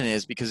reason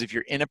is because if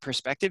you're in a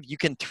perspective, you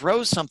can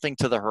throw something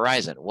to the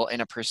horizon. Well,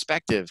 in a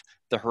perspective,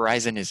 the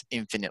horizon is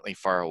infinitely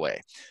far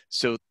away.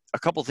 So a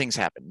couple things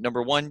happen.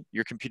 Number one,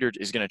 your computer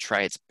is going to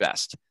try its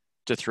best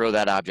to throw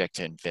that object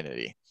to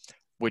infinity,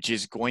 which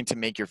is going to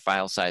make your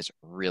file size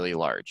really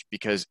large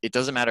because it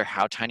doesn't matter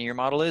how tiny your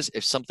model is.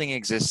 If something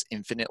exists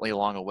infinitely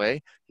long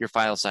away, your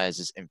file size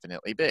is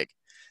infinitely big.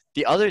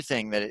 The other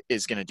thing that it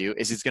is going to do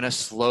is it's going to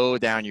slow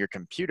down your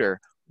computer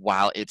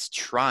while it's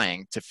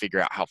trying to figure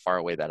out how far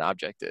away that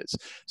object is.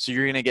 So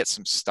you're going to get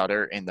some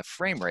stutter in the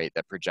frame rate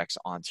that projects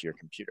onto your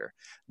computer.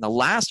 And the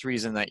last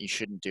reason that you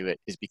shouldn't do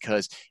it is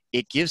because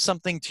it gives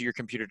something to your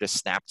computer to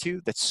snap to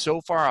that's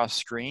so far off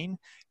screen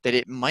that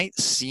it might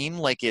seem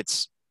like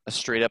it's a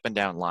straight up and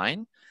down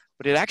line,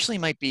 but it actually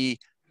might be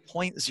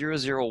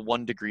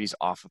 0.001 degrees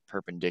off of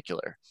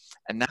perpendicular.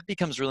 And that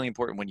becomes really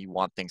important when you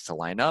want things to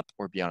line up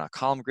or be on a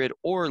column grid,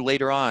 or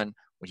later on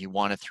when you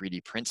want to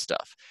 3D print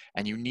stuff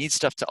and you need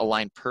stuff to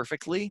align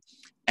perfectly.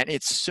 And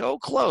it's so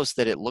close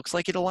that it looks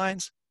like it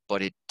aligns,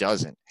 but it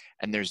doesn't.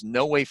 And there's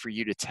no way for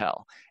you to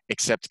tell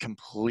except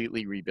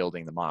completely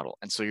rebuilding the model.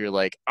 And so you're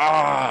like,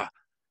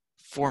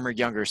 former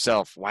younger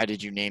self, why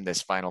did you name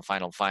this final,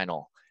 final,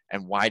 final?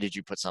 And why did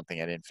you put something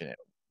at infinite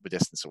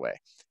distance away?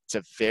 It's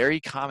a very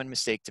common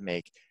mistake to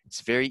make.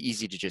 It's very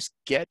easy to just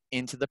get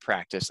into the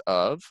practice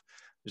of,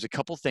 there's a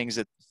couple things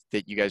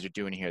that you guys are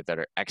doing here that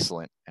are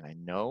excellent. And I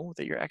know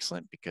that you're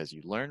excellent because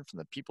you learn from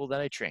the people that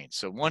I train.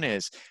 So one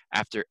is,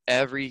 after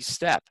every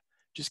step,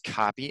 just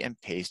copy and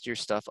paste your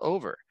stuff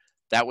over.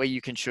 That way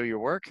you can show your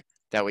work.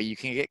 That way you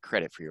can get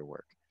credit for your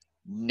work.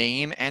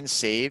 Name and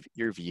save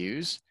your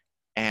views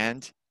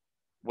and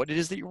what it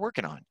is that you're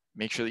working on.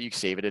 Make sure that you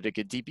save it at a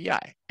good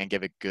DPI and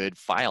give a good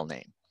file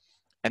name.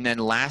 And then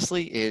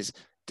lastly is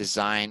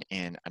design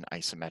in an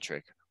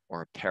isometric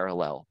or a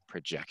parallel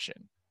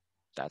projection.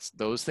 That's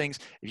those things.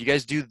 If you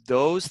guys do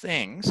those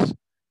things,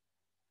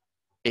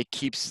 it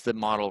keeps the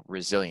model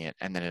resilient,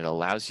 and then it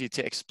allows you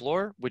to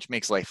explore, which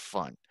makes life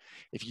fun.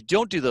 If you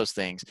don't do those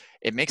things,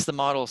 it makes the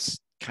model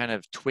kind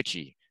of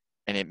twitchy,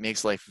 and it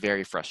makes life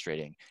very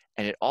frustrating.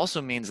 And it also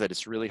means that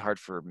it's really hard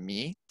for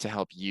me to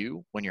help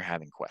you when you're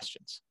having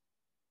questions.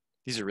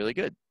 These are really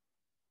good.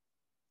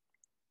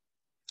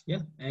 Yeah,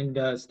 and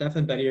Steph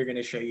and Betty are going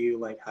to show you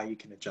like how you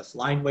can adjust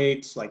line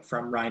weights like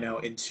from Rhino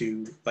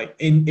into like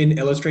in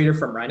Illustrator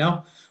from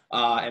Rhino,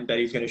 and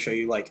Betty's going to show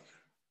you like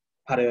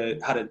how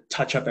to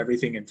touch up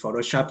everything in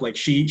Photoshop. Like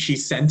she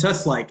sent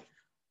us like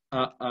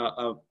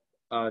a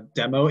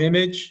demo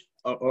image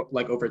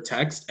like over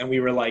text, and we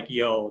were like,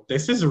 "Yo,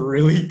 this is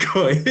really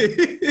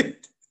good."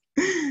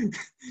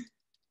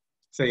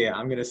 So yeah,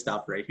 I'm gonna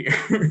stop right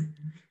here.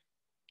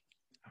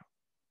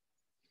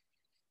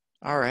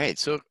 All right,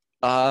 so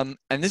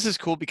and this is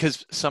cool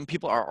because some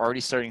people are already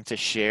starting to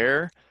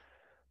share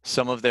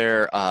some of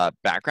their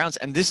backgrounds,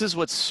 and this is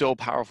what's so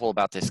powerful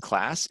about this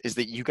class is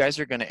that you guys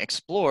are going to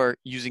explore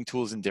using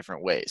tools in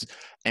different ways.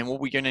 And what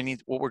we're going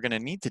to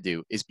need to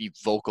do is be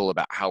vocal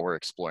about how we're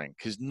exploring,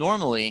 because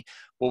normally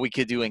what we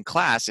could do in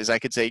class is I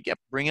could say, yeah,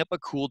 bring up a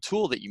cool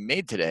tool that you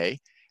made today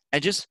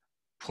and just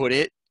put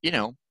it, you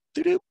know,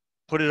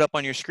 put it up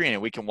on your screen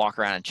and we can walk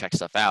around and check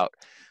stuff out.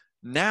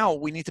 Now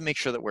we need to make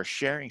sure that we're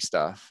sharing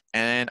stuff.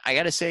 And I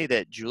got to say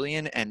that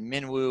Julian and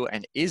Minwoo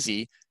and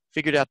Izzy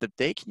figured out that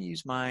they can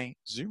use my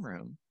Zoom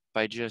room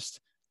by just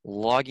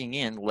logging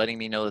in, letting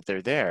me know that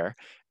they're there,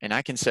 and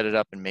I can set it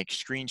up and make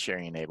screen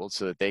sharing enabled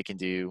so that they can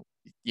do,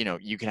 you know,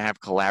 you can have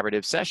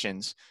collaborative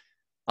sessions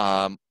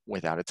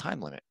without a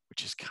time limit,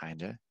 which is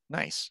kind of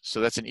nice. So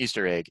that's an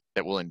Easter egg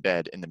that we'll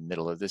embed in the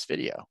middle of this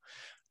video.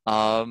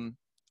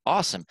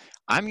 Awesome.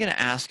 I'm going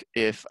to ask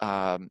if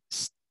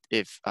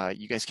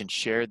you guys can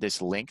share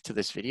this link to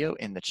this video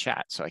in the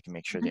chat so I can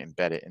make sure to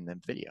embed it in the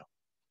video.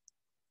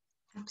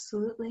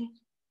 Absolutely.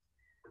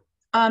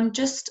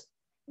 Just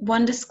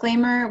one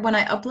disclaimer, when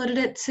I uploaded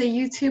it to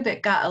YouTube,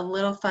 it got a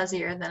little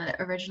fuzzier than it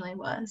originally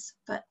was,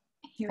 but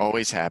here we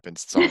Always go.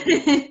 happens. It's all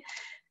Can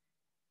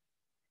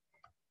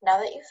Now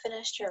that you've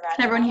finished your Rhino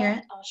everyone hear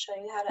model, it? I'll show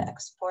you how to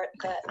export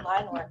the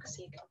line work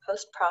so you can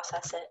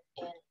post-process it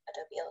in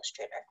Adobe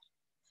Illustrator.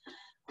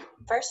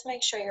 First,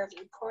 make sure your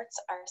viewports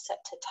are set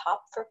to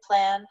top for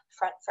plan,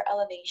 front for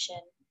elevation,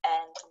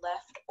 and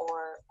left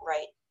or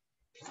right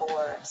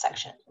for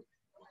section.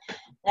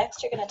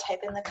 Next, you're going to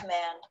type in the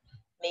command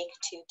make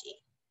 2D.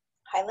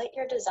 Highlight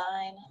your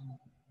design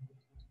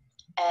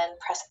and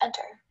press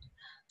enter.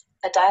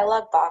 A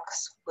dialog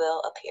box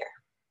will appear.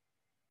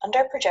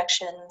 Under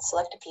projection,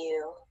 select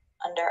view.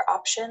 Under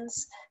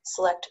options,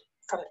 select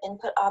from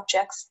input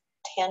objects,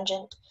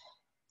 tangent,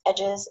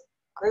 edges,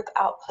 group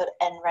output,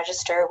 and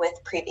register with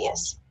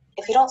previous.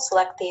 If you don't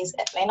select these,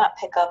 it may not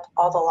pick up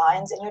all the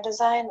lines in your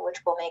design,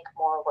 which will make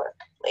more work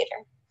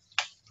later.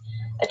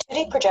 A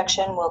 2D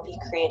projection will be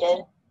created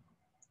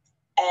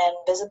and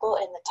visible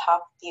in the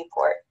top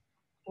viewport.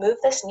 Move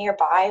this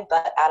nearby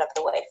but out of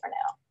the way for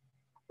now.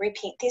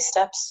 Repeat these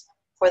steps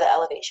for the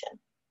elevation.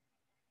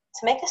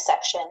 To make a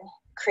section,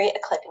 create a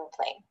clipping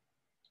plane,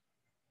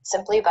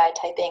 simply by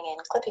typing in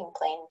clipping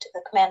plane to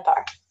the command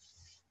bar.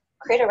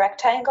 Create a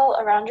rectangle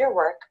around your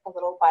work a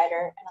little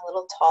wider and a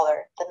little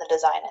taller than the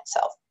design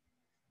itself.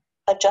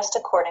 Adjust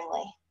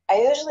accordingly.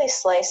 I usually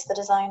slice the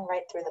design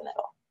right through the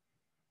middle.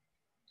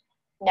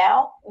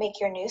 Now, make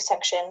your new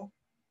section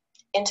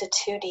into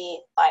 2D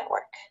line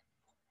work.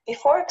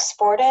 Before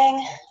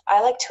exporting,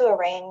 I like to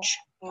arrange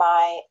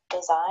my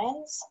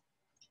designs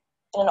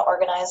in an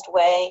organized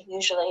way,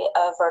 usually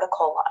a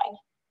vertical line.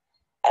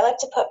 I like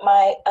to put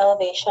my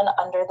elevation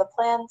under the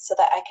plan so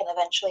that I can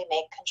eventually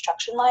make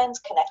construction lines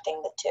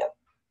connecting the two.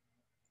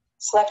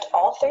 Select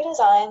all three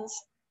designs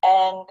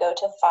and go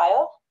to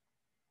File,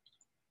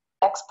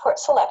 Export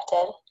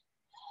Selected,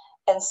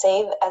 and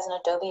save as an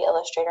Adobe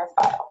Illustrator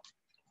file.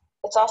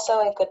 It's also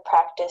a good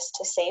practice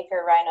to save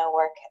your Rhino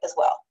work as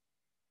well.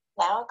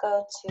 Now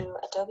go to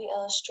Adobe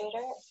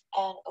Illustrator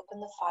and open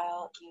the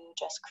file you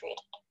just created.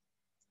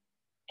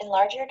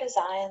 Enlarge your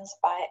designs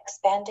by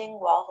expanding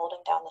while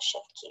holding down the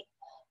Shift key.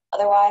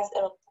 Otherwise,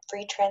 it'll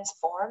free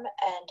transform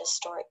and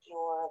distort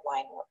your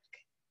line work.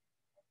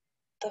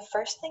 The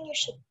first thing you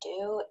should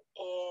do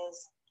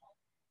is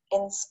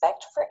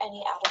inspect for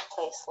any out of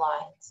place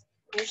lines.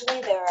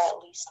 Usually there are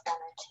at least one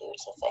or two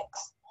to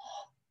fix,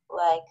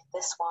 like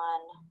this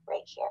one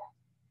right here.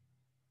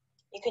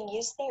 You can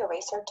use the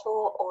eraser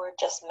tool or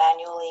just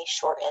manually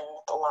shorten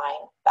the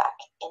line back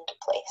into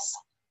place.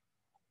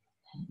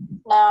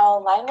 Now,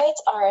 line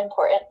weights are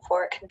important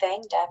for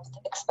conveying depth,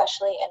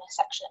 especially in a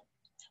section.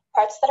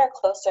 Parts that are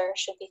closer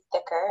should be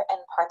thicker, and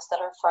parts that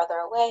are farther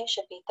away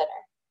should be thinner.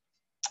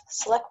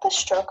 Select the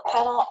stroke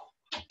panel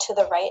to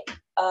the right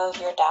of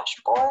your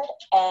dashboard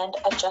and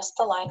adjust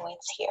the line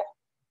weights here.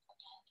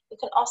 You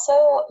can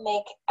also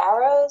make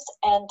arrows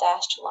and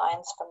dashed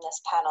lines from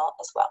this panel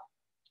as well.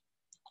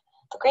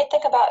 The great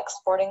thing about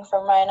exporting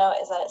from Rhino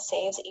is that it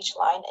saves each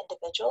line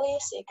individually,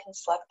 so you can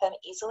select them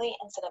easily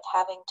instead of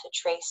having to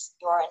trace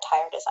your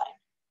entire design.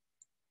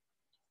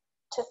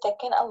 To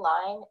thicken a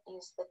line,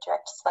 use the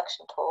direct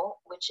selection tool,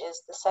 which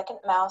is the second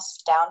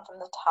mouse down from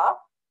the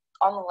top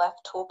on the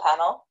left tool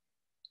panel.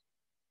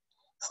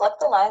 Select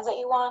the lines that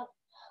you want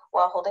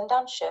while holding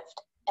down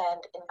Shift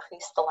and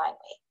increase the line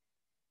weight.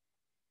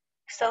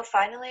 So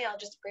finally, I'll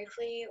just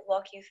briefly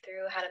walk you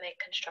through how to make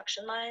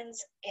construction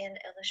lines in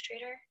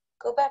Illustrator.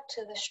 Go back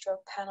to the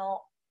stroke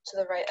panel to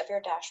the right of your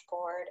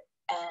dashboard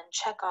and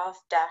check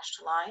off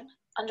dashed line.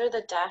 Under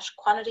the dash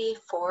quantity,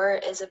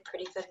 4 is a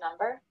pretty good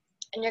number.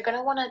 And you're going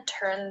to want to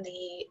turn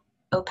the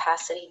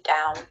opacity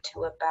down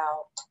to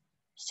about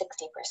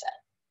 60%.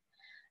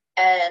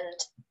 And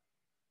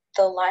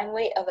the line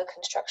weight of a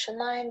construction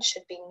line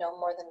should be no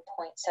more than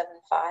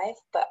 0.75,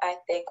 but I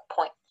think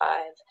 0.5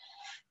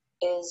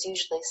 is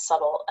usually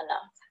subtle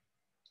enough.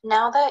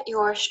 Now that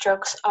your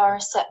strokes are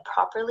set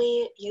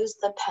properly, use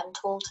the pen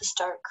tool to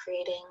start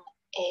creating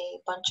a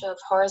bunch of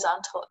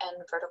horizontal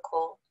and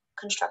vertical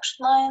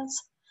construction lines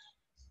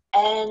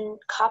and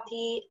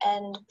copy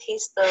and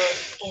paste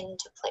those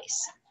into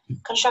place.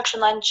 Construction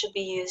lines should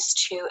be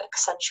used to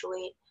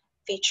accentuate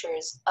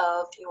features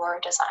of your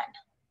design.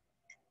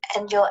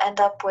 And you'll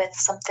end up with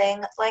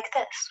something like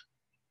this.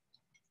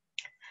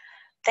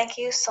 Thank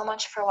you so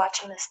much for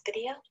watching this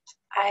video.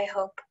 I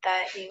hope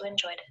that you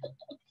enjoyed it.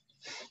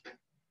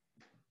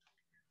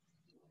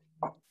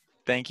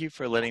 Thank you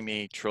for letting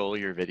me troll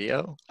your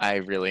video. I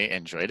really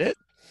enjoyed it.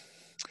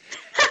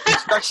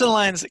 Construction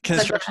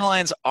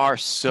lines are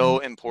so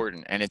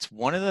important, and it's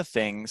one of the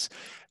things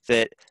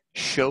that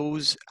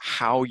shows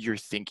how you're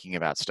thinking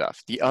about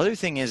stuff. The other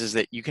thing is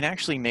that you can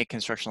actually make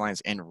construction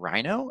lines in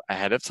Rhino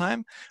ahead of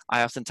time.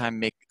 I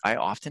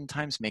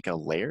oftentimes make a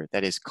layer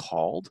that is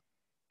called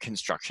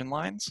construction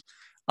lines,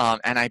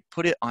 and I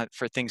put it on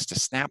for things to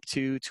snap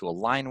to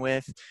align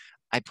with.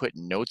 I put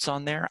notes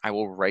on there. I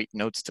will write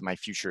notes to my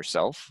future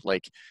self,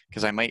 like,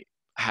 because I might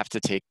have to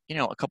take,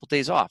 a couple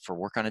days off or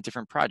work on a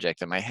different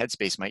project and my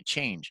headspace might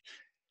change.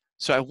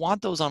 So I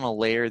want those on a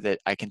layer that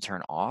I can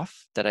turn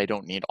off, that I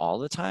don't need all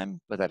the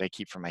time, but that I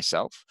keep for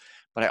myself.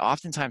 But I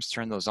oftentimes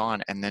turn those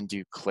on and then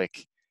do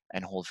click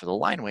and hold for the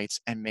line weights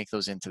and make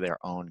those into their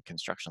own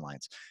construction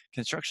lines.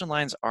 Construction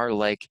lines are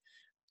like,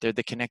 they're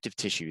the connective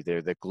tissue,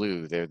 they're the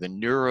glue, they're the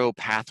neuro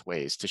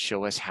pathways to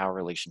show us how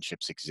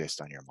relationships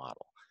exist on your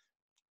model.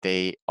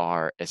 They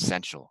are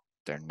essential.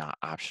 They're not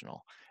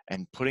optional.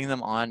 And putting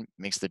them on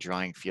makes the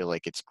drawing feel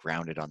like it's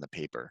grounded on the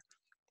paper,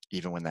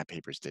 even when that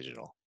paper is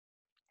digital.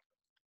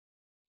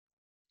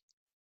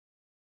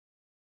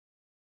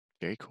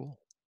 Very cool.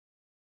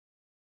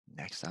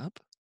 Next up.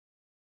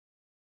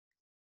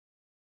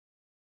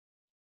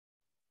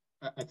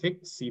 I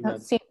think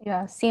Seema.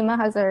 Yeah, Seema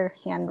has her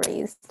hand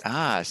raised.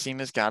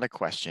 Seema's got a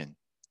question.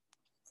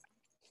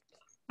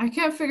 I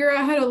can't figure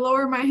out how to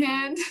lower my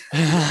hand.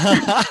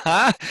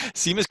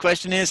 Seema's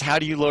question is, how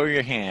do you lower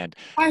your hand?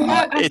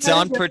 It's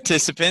on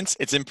participants.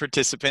 It's in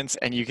participants,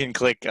 and you can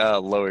click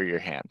lower your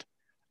hand.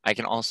 I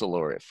can also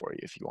lower it for you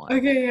if you want.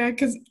 Okay, yeah,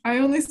 because I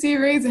only see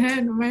raise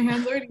hand, but my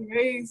hand's already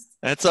raised.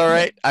 That's all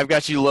right. I've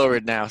got you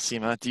lowered now,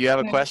 Seema. Do you have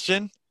a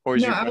question? Or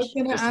is your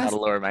question just how to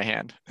lower my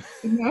hand?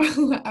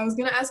 No, I was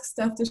going to ask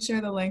Steph to share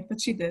the link, but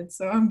she did,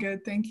 so I'm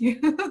good. Thank you.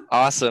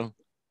 Awesome.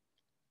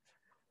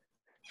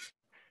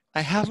 I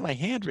have my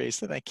hand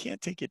raised and I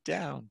can't take it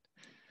down.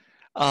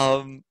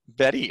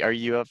 Betty, are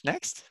you up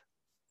next?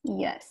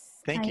 Yes.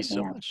 Thank you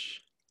so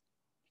much.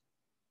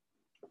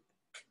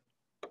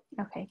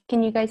 Okay,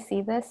 can you guys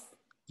see this?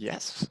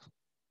 Yes.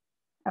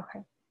 Okay.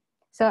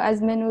 So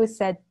as Minwoo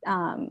said,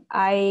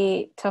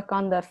 I took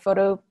on the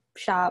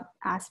Photoshop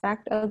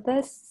aspect of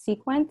this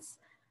sequence,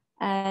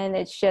 and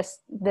it's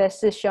just,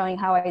 this is showing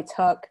how I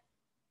took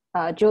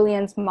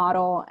Julian's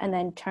model and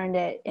then turned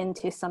it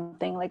into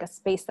something like a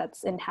space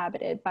that's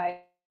inhabited by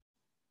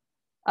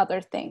other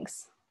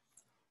things.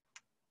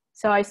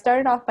 So I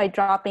started off by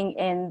dropping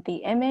in the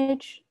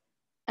image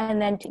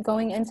and then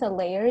going into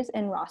layers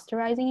and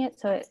rasterizing it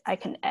so I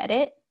can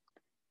edit.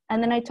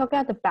 And then I took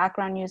out the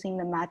background using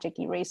the magic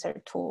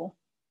eraser tool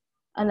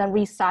and then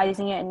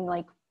resizing it and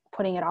like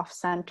putting it off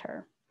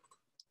center.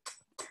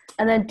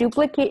 And then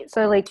duplicate,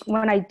 so like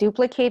when I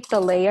duplicate the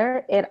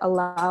layer, it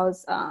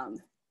allows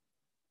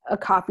a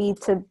copy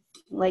to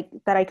like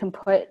that I can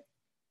put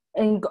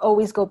and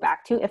always go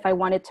back to if I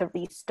wanted to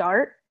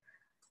restart.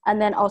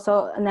 And then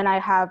I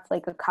have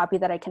like a copy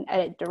that I can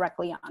edit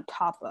directly on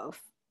top of.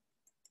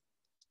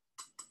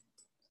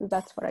 So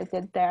that's what I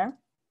did there.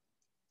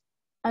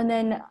 And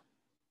then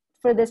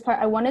for this part,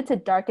 I wanted to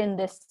darken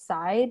this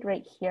side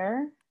right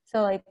here.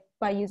 So like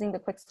by using the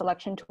quick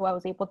selection tool, I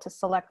was able to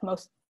select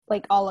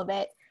like all of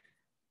it.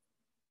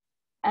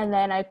 And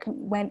then I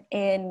went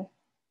in,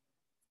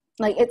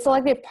 like it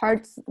selected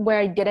parts where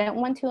I didn't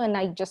want to, and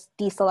I just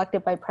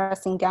deselected by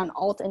pressing down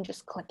Alt and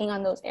just clicking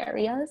on those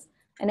areas,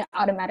 and it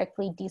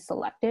automatically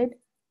deselected.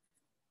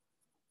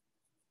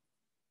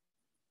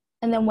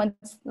 And then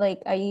once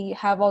like I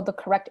have all the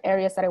correct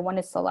areas that I want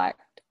to select,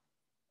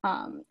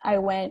 I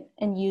went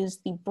and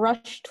used the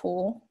brush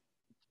tool,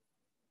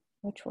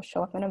 which will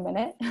show up in a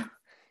minute.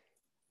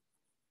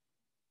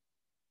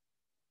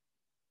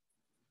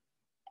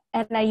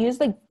 And I use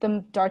like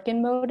the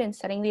darken mode and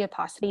setting the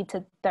opacity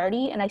to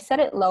 30, and I set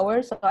it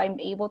lower so I'm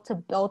able to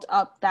build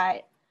up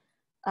that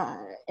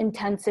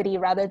intensity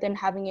rather than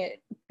having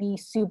it be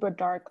super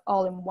dark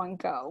all in one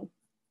go.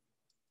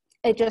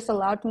 It just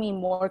allowed me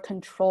more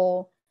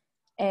control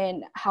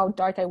in how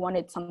dark I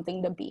wanted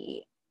something to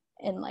be.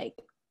 And like,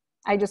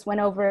 I just went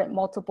over it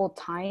multiple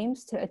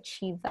times to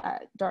achieve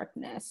that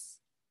darkness.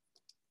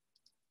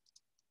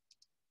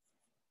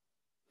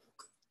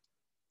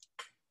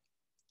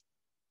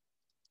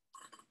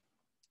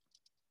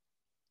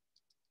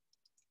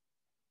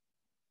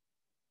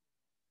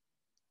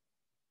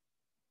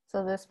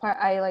 So this part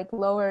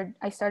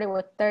I started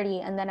with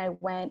 30 and then I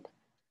went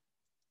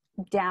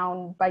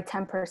down by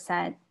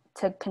 10%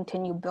 to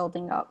continue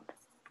building up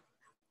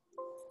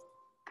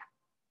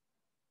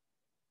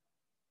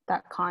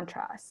that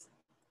contrast.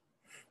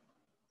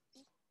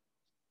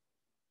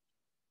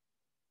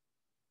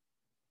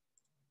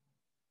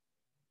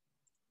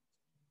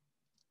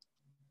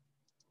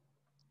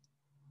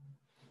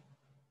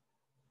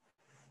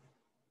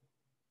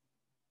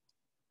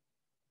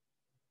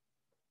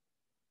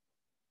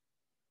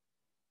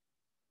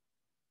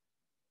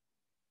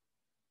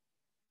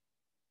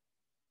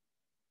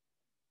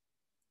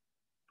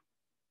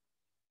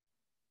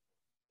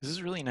 This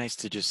is really nice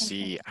to just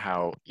see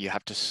how you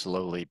have to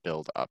slowly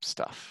build up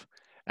stuff.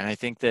 And I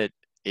think that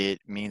it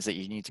means that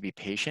you need to be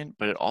patient,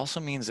 but it also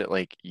means that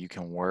like you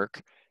can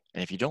work,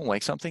 and if you don't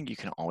like something, you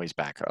can always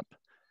back up.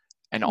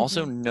 And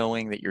also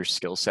knowing that your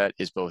skill set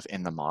is both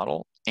in the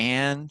model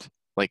and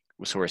like,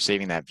 so we're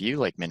saving that view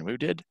like Minwoo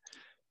did,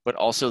 but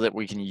also that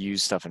we can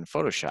use stuff in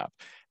Photoshop.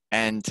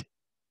 And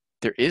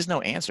there is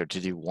no answer to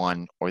do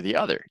one or the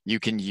other. You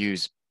can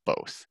use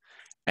both.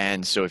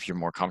 And so if you're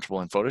more comfortable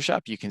in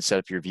Photoshop, you can set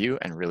up your view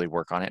and really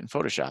work on it in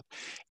Photoshop.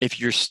 If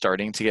you're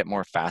starting to get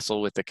more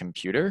facile with the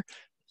computer,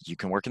 you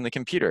can work in the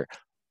computer.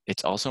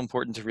 It's also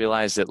important to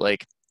realize that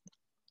like,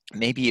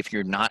 maybe if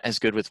you're not as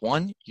good with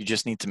one, you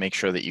just need to make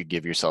sure that you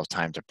give yourself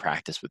time to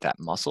practice with that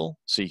muscle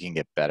so you can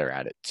get better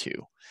at it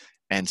too.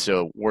 And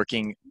so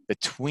working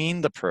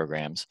between the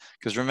programs,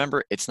 because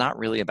remember, it's not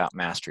really about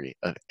mastery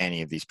of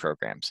any of these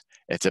programs.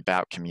 It's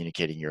about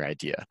communicating your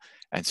idea.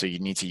 And so you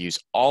need to use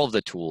all of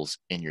the tools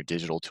in your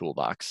digital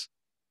toolbox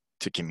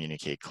to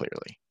communicate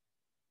clearly.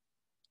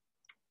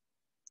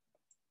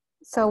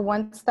 So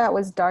once that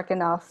was dark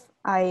enough,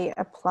 I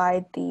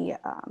applied the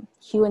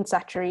hue and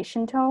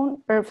saturation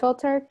tone or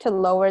filter to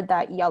lower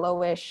that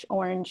yellowish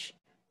orange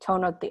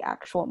tone of the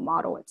actual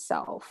model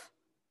itself,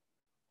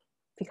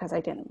 because I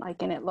didn't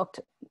like, and it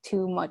looked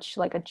too much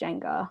like a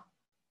Jenga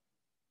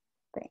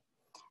thing.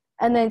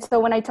 And then, so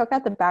when I took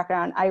out the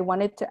background, I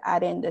wanted to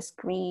add in this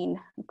green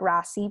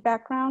grassy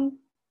background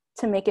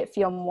to make it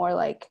feel more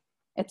like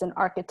it's an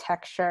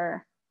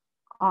architecture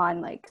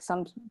on like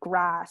some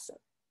grass,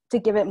 to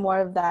give it more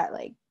of that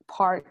like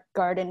park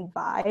garden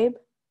vibe.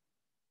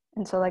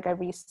 And so like I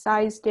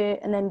resized it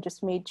and then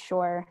just made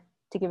sure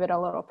to give it a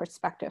little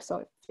perspective so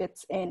it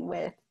fits in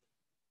with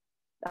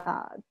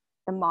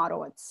the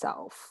model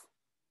itself.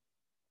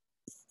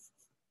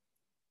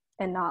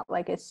 And not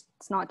like it's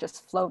not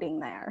just floating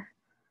there.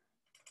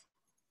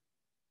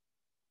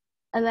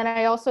 And then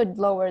I also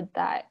lowered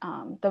that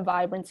the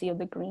vibrancy of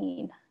the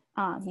green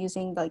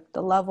using like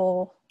the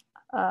level,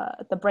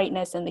 the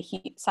brightness and the hue,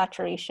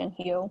 saturation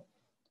hue,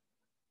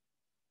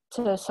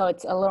 so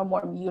it's a little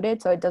more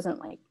muted, so it doesn't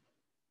like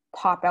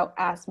pop out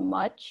as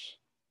much.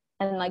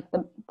 And like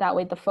that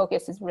way the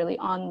focus is really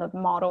on the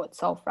model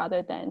itself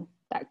rather than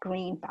that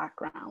green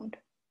background.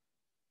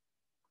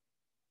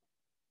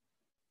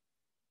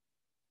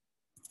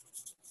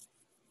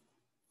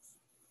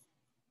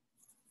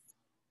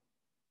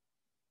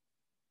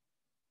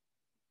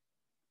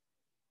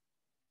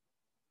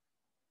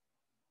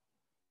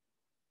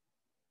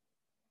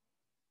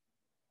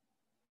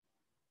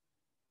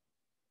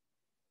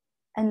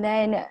 And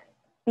then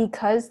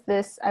because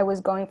I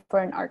was going for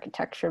an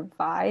architecture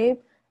vibe,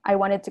 I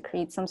wanted to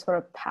create some sort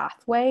of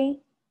pathway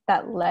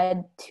that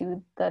led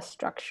to the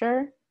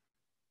structure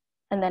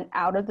and then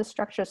out of the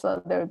structure.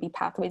 So there would be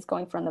pathways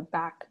going from the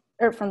back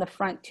or from the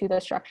front to the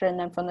structure and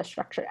then from the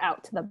structure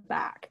out to the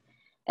back.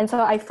 And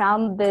so I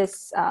found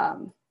this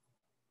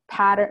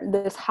pattern,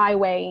 this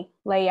highway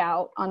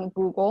layout on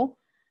Google.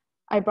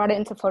 I brought it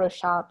into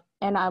Photoshop,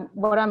 and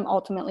what I'm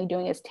ultimately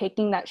doing is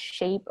taking that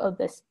shape of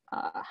this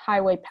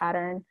highway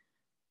pattern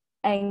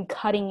and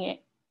cutting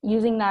it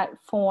using that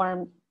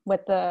form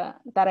with that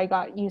I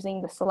got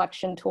using the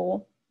selection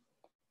tool.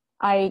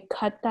 I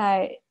cut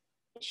that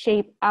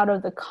shape out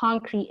of the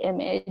concrete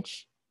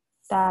image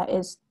that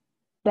is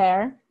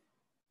there.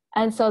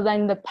 And so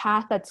then the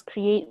path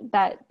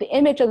the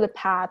image of the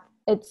path,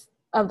 it's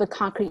of the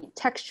concrete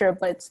texture,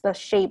 but it's the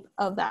shape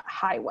of that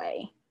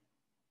highway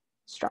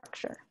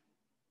structure.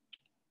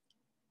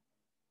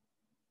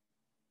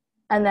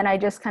 And then I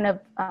just kind of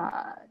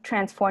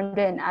transformed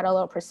it and add a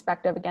little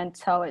perspective again,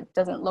 so it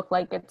doesn't look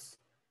like it's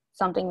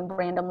something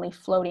randomly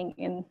floating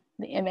in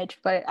the image,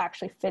 but it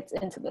actually fits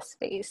into the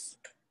space.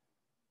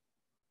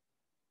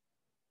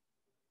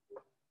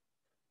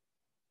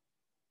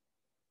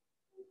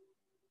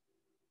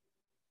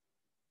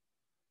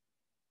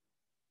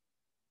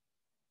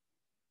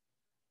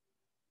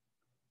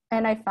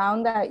 And I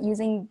found that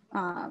using,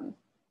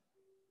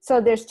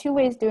 so there's two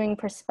ways doing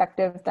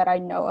perspective that I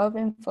know of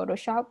in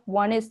Photoshop.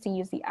 One is to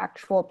use the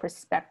actual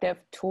perspective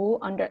tool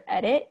under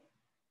edit.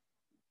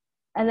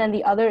 And then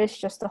the other is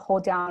just to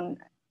hold down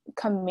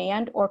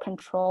Command or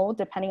Control,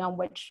 depending on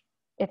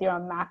if you're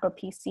on Mac or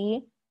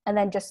PC. And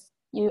then just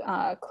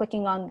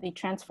clicking on the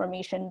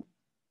transformation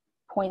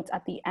points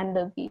at the end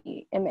of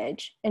the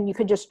image. And you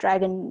could just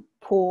drag and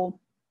pull.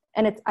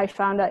 And I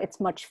found that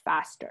it's much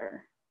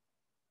faster.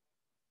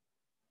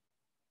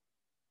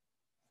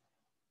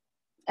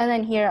 And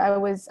then here I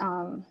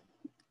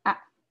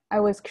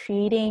was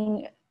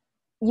creating,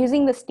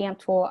 using the stamp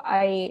tool,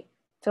 I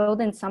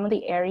filled in some of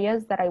the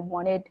areas that I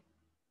wanted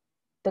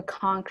the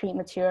concrete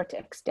material to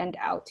extend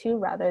out to,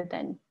 rather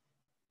than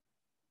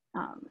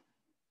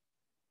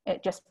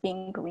it just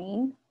being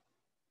green.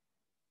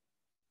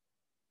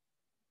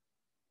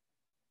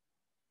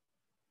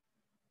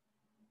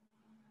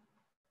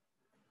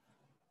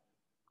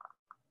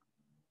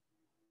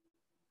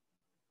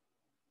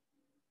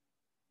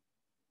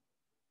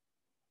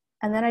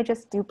 And then I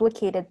just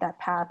duplicated that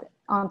path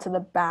onto the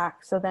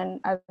back. So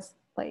then I was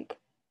like,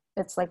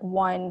 it's like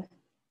one,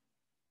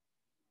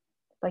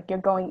 like you're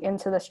going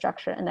into the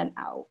structure and then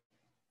out.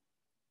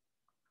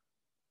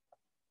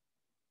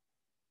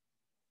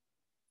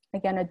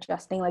 Again,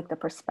 adjusting like the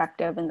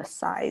perspective and the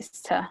size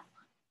to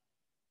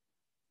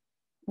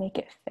make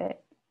it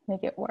fit,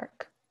 make it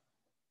work.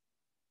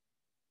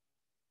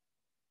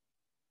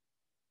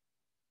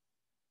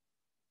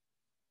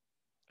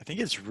 I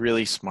think it's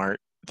really smart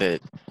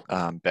that,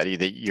 Betty,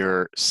 that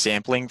you're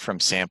sampling from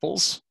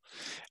samples.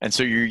 And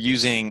so you're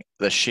using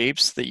the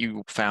shapes that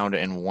you found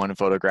in one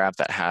photograph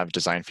that have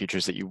design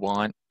features that you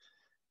want,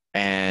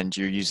 and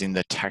you're using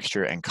the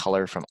texture and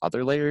color from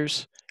other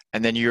layers,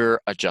 and then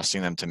you're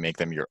adjusting them to make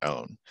them your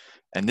own.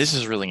 And this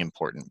is really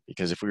important,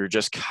 because if we were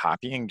just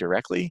copying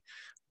directly,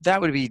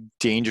 that would be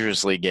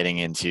dangerously getting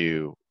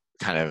into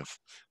kind of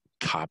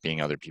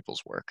copying other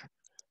people's work.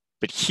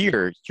 But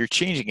here, you're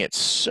changing it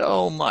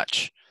so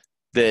much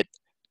that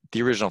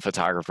the original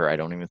photographer, I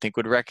don't even think,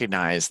 would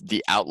recognize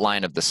the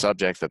outline of the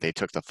subject that they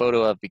took the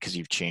photo of, because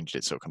you've changed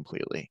it so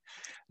completely.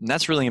 And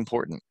that's really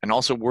important. And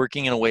also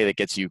working in a way that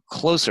gets you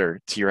closer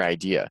to your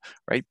idea,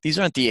 right? These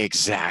aren't the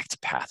exact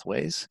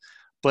pathways,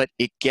 but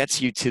it gets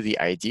you to the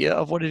idea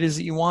of what it is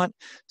that you want,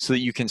 so that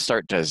you can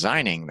start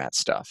designing that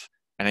stuff.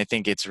 And I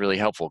think it's really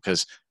helpful,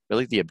 because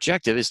really the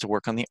objective is to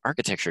work on the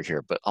architecture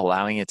here, but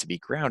allowing it to be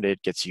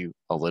grounded gets you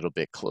a little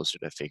bit closer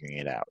to figuring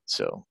it out.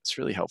 So it's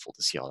really helpful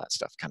to see all that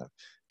stuff kind of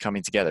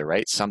coming together,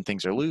 right? Some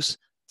things are loose,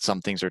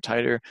 some things are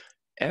tighter.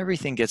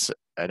 Everything gets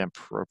an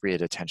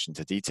appropriate attention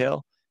to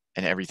detail,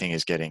 and everything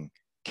is getting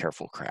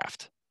careful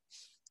craft.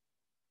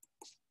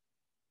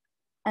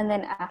 And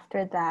then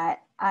after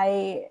that,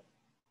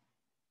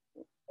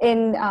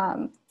 in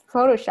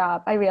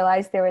Photoshop, I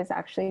realized there was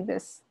actually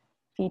this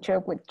feature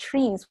with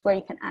trees where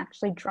you can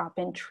actually drop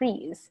in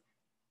trees.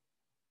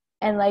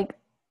 And like,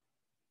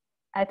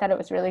 I thought it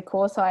was really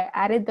cool. So I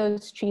added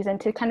those trees in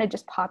to kind of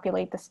just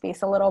populate the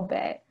space a little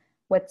bit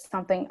with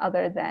something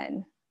other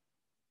than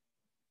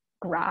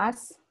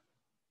grass.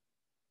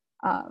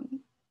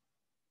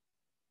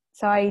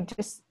 So I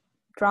just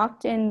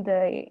dropped in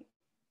the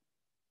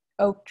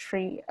oak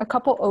tree, a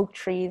couple oak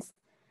trees,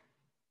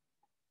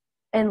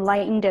 and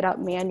lightened it up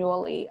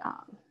manually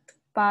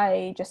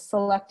by just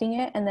selecting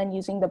it and then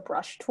using the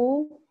brush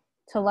tool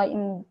to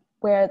lighten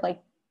where like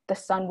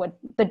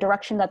the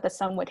direction that the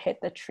sun would hit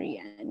the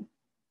tree in.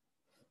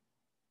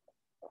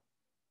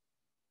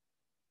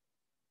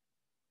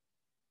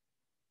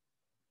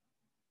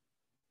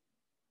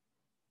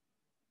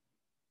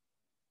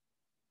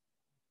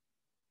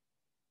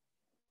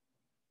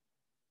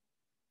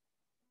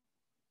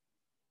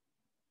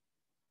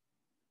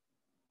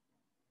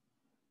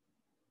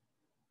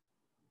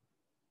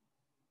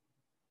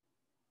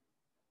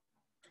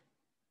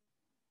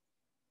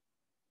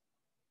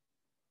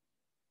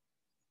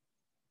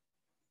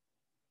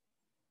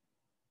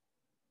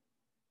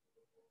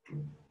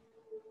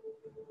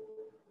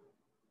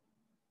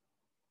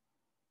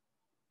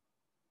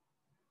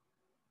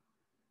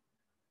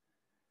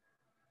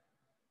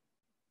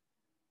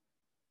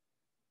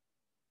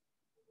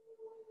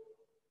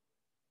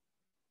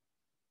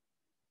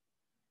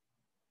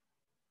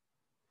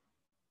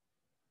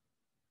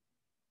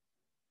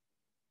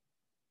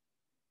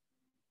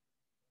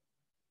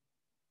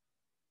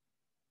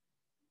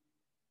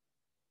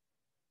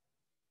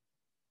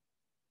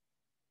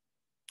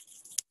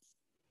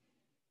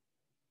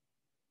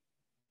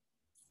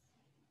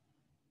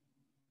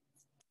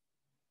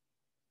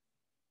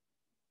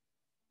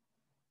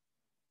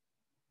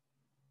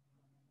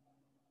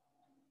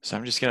 So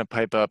I'm just gonna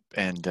pipe up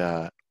and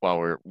while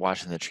we're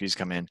watching the trees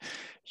come in,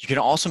 you can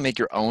also make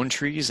your own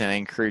trees, and I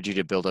encourage you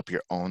to build up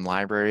your own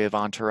library of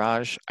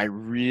entourage. I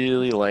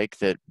really like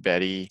that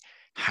Betty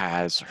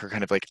has her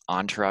kind of like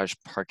entourage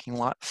parking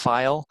lot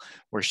file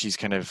where she's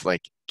kind of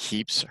like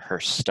keeps her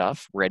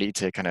stuff ready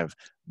to kind of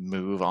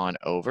move on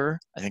over.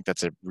 I think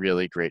that's a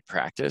really great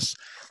practice.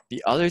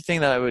 The other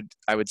thing that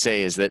I would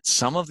say is that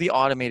some of the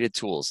automated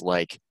tools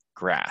like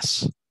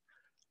grass,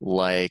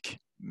 like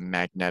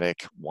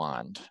magnetic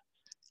wand,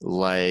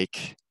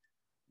 like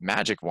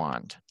magic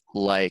wand,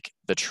 like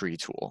the tree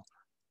tool.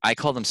 I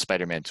call them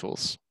Spider-Man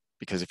tools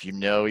because if you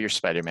know you're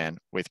Spider-Man,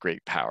 with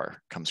great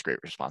power comes great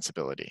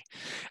responsibility.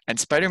 And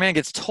Spider-Man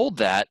gets told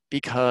that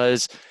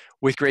because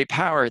with great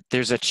power,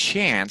 there's a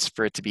chance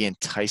for it to be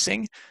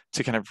enticing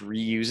to kind of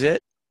reuse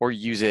it or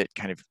use it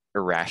kind of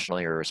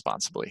irrationally or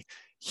irresponsibly.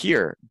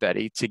 Here,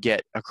 Betty, to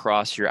get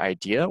across your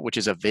idea, which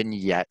is a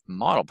vignette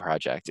model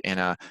project and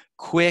a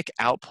quick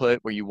output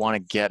where you want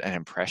to get an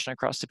impression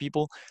across to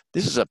people,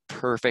 this is a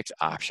perfect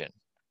option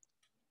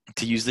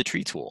to use the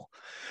tree tool.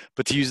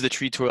 But to use the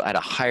tree tool at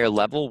a higher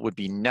level would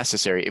be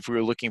necessary if we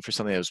were looking for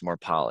something that was more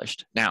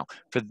polished. Now,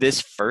 for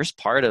this first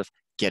part of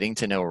getting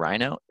to know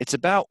Rhino, it's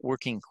about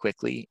working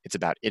quickly, it's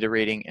about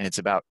iterating, and it's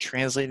about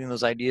translating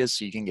those ideas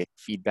so you can get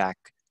feedback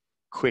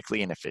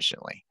quickly and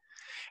efficiently.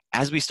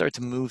 As we start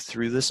to move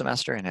through the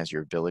semester and as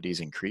your abilities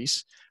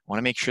increase, I want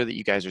to make sure that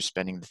you guys are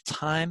spending the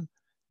time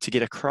to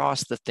get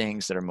across the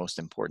things that are most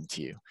important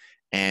to you.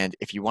 And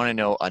if you want to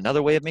know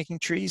another way of making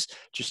trees,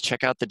 just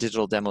check out the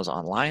digital demos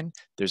online.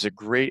 There's a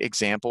great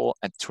example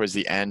towards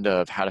the end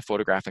of how to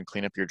photograph and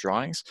clean up your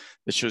drawings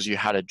that shows you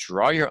how to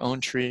draw your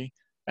own tree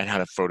and how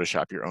to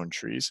Photoshop your own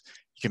trees.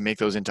 You can make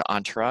those into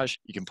entourage.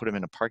 You can put them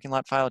in a parking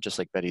lot file, just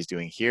like Betty's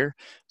doing here.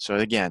 So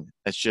again,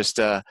 it's just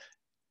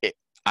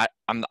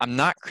I'm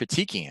not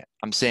critiquing it.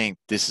 I'm saying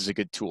this is a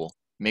good tool.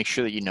 Make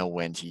sure that you know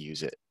when to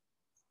use it.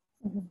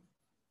 Mhm.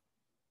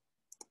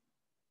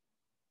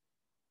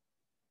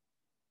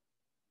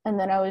 And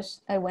then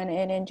I went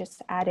in and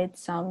just added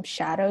some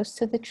shadows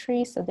to the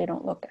tree so they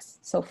don't look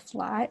so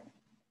flat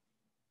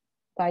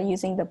by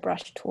using the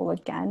brush tool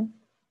again.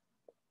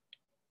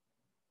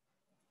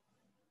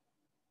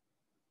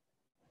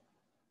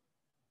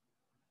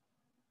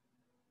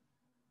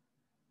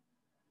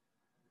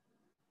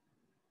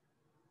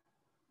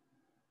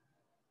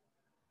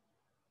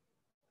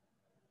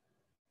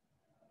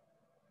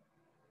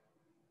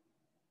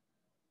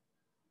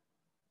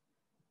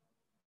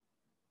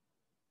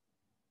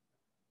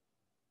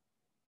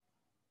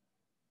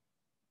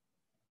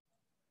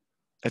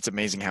 It's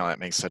amazing how that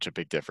makes such a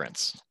big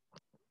difference.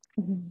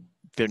 Mhm.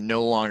 They're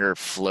no longer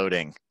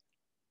floating.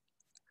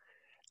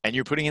 And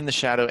you're putting in the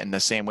shadow in the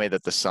same way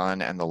that the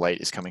sun and the light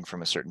is coming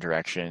from a certain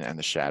direction and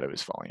the shadow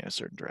is falling in a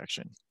certain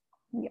direction.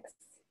 Yes.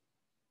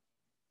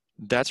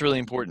 That's really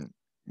important.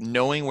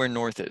 Knowing where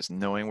north is,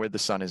 knowing where the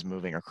sun is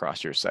moving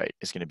across your site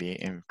is going to be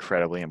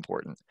incredibly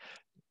important.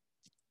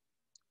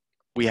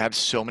 We have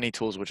so many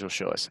tools which will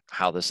show us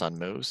how the sun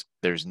moves.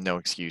 There's no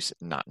excuse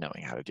not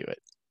knowing how to do it.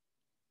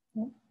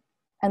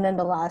 And then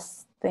the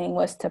last thing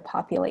was to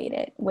populate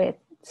it with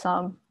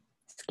some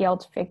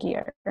scaled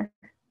figure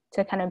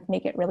to kind of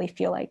make it really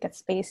feel like a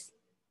space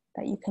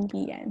that you can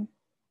be in.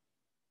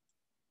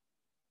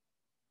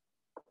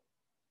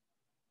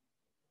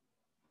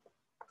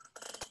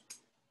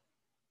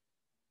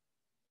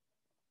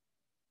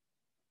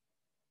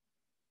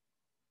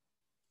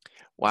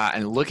 Wow,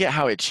 and look at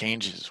how it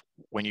changes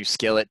when you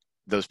scale it,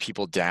 those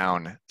people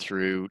down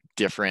through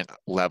different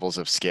levels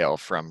of scale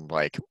from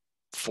like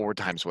 4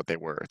 times what they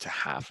were to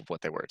half of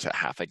what they were to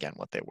half again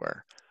what they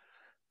were.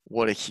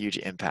 What a huge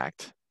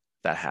impact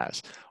that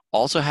has.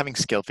 Also having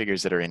scale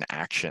figures that are in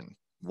action,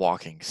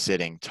 walking,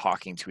 sitting,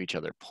 talking to each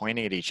other,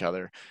 pointing at each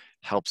other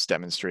helps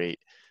demonstrate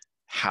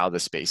how the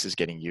space is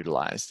getting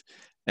utilized.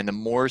 And the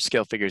more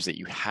scale figures that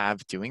you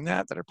have doing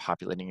that are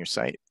populating your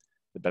site,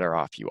 the better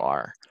off you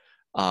are.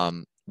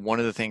 One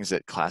of the things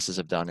that classes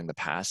have done in the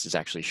past is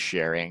actually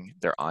sharing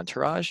their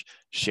entourage,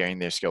 sharing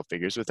their scale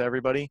figures with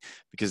everybody,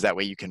 because that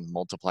way you can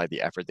multiply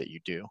the effort that you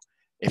do.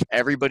 If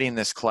everybody in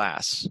this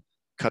class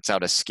cuts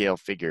out a scale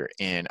figure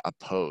in a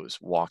pose,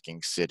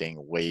 walking, sitting,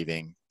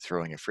 waving,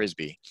 throwing a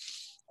frisbee,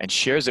 and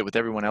shares it with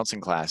everyone else in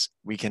class,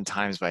 we can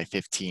times by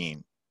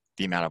 15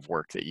 the amount of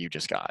work that you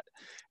just got.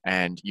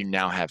 And you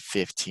now have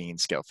 15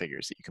 scale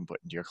figures that you can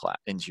put into your class,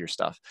 into your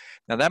stuff.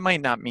 Now that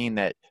might not mean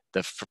that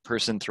the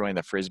person throwing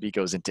the frisbee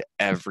goes into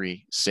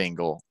every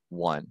single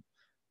one,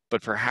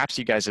 but perhaps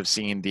you guys have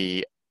seen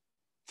the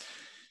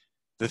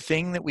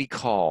thing that we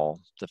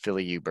call the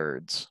Philly U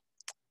birds.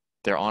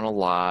 They're on a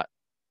lot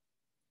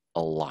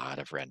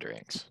of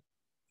renderings.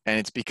 And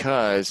it's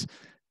because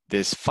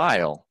this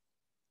file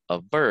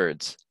of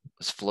birds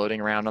was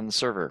floating around on the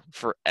server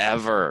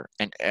forever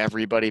and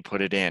everybody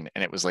put it in.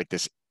 And it was like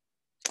this.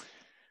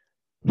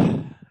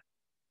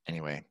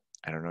 Anyway,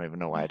 I don't even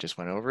know why I just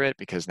went over it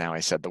because now I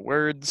said the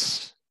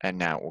words and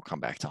now it will come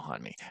back to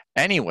haunt me.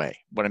 Anyway,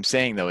 what I'm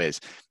saying though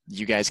is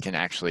you guys can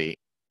actually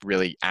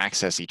really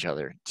access each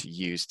other to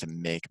use to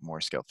make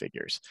more scale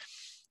figures.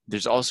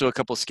 There's also a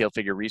couple scale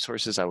figure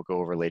resources I will go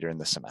over later in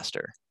the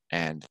semester,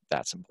 and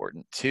that's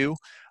important too.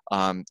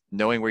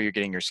 Knowing where you're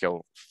getting your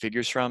scale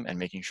figures from and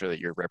making sure that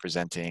you're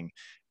representing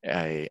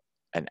an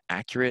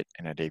accurate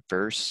and a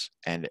diverse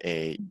and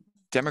a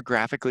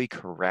demographically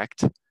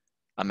correct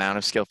amount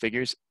of scale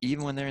figures,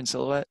 even when they're in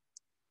silhouette,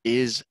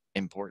 is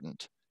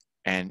important.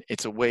 And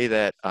it's a way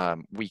that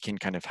we can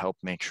kind of help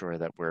make sure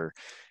that we're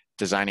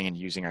designing and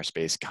using our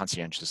space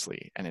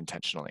conscientiously and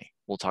intentionally.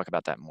 We'll talk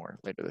about that more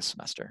later this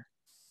semester.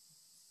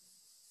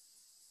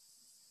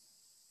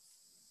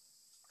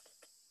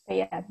 But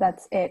yeah,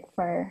 that's it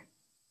for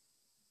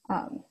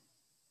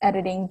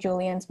editing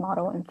Julian's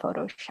model in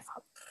Photoshop.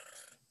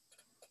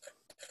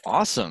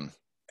 Awesome.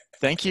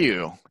 Thank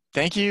you.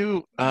 Thank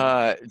you,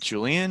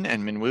 Julian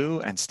and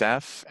Minwoo and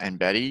Steph and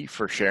Betty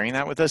for sharing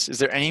that with us. Is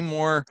there any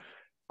more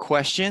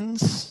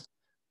questions?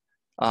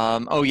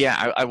 Oh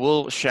yeah, I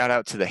will shout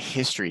out to the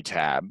history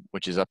tab,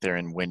 which is up there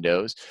in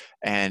Windows,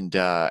 and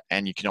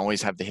you can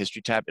always have the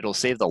history tab. It'll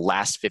save the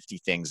last 50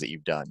 things that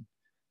you've done,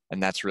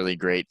 and that's really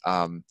great.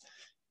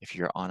 If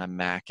you're on a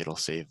Mac, it'll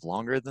save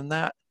longer than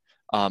that,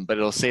 but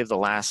it'll save the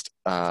last,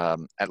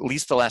 at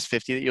least the last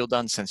 50 that you've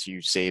done since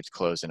you saved,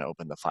 closed, and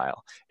opened the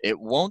file. It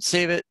won't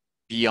save it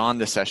beyond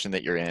the session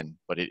that you're in,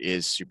 but it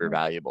is super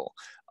valuable.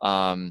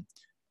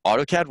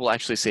 AutoCAD will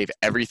actually save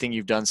everything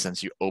you've done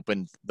since you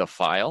opened the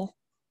file,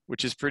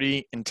 which is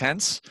pretty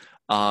intense.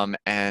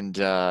 And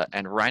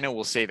Rhino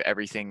will save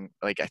everything,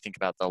 like I think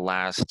about the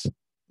last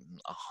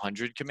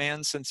 100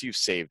 commands since you've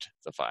saved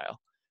the file,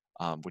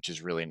 which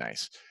is really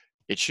nice.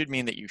 It should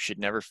mean that you should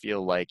never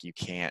feel like you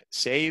can't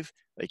save,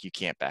 like you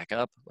can't back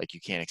up, like you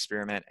can't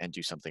experiment and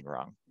do something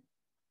wrong.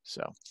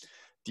 So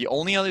the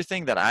only other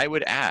thing that I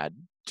would add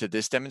to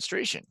this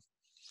demonstration,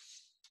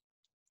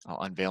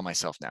 I'll unveil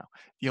myself now.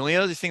 The only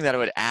other thing that I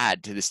would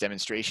add to this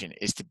demonstration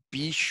is to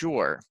be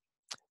sure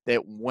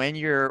that when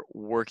you're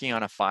working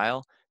on a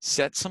file,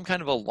 set some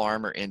kind of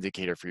alarm or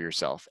indicator for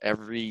yourself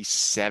every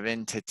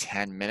 7 to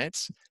 10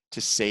 minutes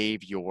to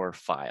save your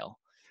file.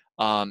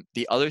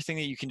 The other thing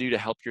that you can do to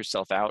help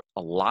yourself out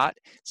a lot,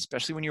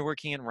 especially when you're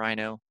working in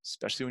Rhino,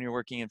 especially when you're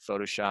working in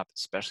Photoshop,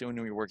 especially when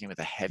you're working with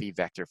a heavy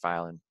vector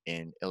file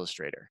in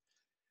Illustrator,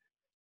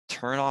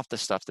 turn off the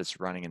stuff that's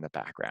running in the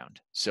background.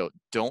 So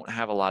don't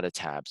have a lot of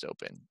tabs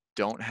open.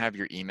 Don't have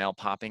your email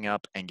popping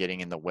up and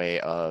getting in the way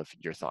of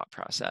your thought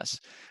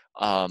process.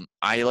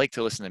 I like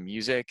to listen to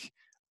music.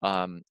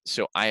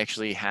 So I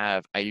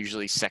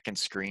usually second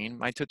screen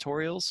my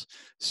tutorials.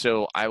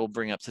 So I will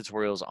bring up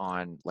tutorials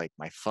on like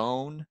my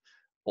phone,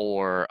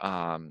 or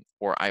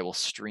I will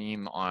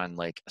stream on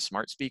like a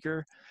smart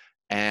speaker,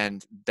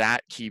 and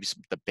that keeps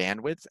the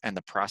bandwidth and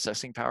the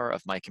processing power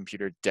of my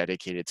computer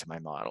dedicated to my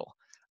model.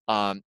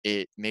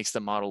 It makes the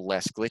model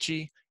less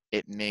glitchy.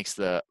 It makes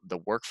the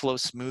workflow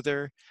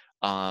smoother.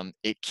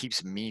 It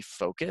keeps me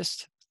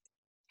focused,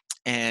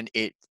 and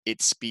it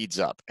speeds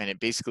up, and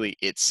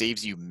it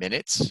saves you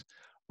minutes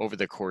over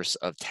the course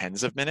of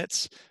tens of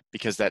minutes,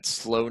 because that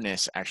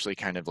slowness actually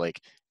kind of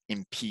like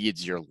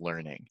impedes your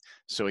learning.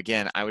 So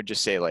again, I would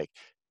just say, like,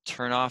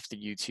 turn off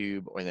the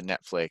YouTube or the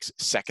Netflix,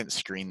 second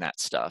screen that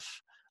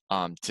stuff,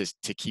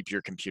 to keep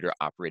your computer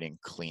operating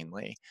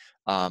cleanly.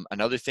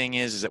 Another thing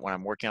is that when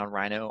I'm working on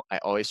Rhino, I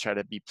always try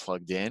to be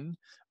plugged in.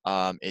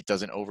 It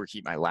doesn't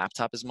overheat my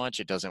laptop as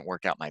much. It doesn't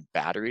work out my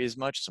battery as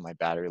much, so my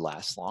battery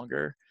lasts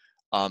longer.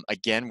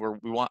 Again,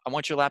 I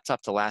want your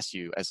laptop to last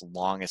you as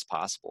long as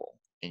possible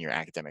in your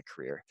academic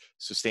career.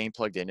 So staying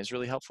plugged in is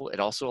really helpful. It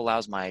also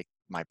allows my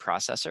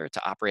processor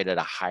to operate at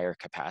a higher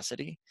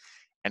capacity.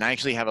 And I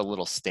actually have a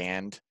little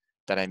stand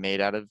that I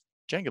made out of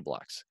Jenga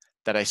blocks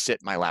that I sit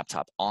my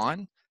laptop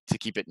on to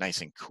keep it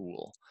nice and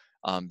cool.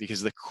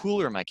 Because the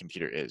cooler my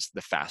computer is,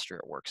 the faster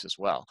it works as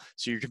well.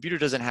 So your computer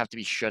doesn't have to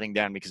be shutting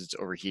down because it's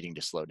overheating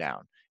to slow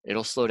down.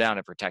 It'll slow down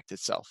and protect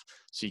itself.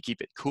 So you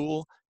keep it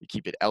cool, you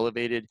keep it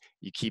elevated,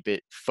 you keep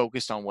it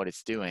focused on what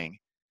it's doing.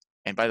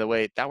 And by the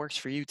way, that works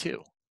for you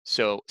too.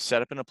 So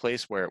set up in a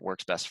place where it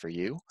works best for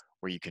you,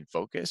 where you can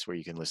focus, where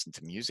you can listen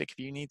to music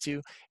if you need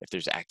to. If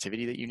there's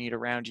activity that you need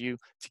around you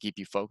to keep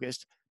you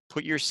focused,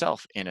 put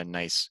yourself in a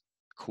nice,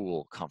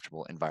 cool,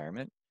 comfortable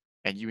environment,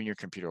 and you and your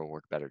computer will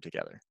work better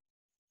together.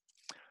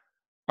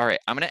 All right,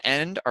 I'm going to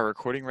end our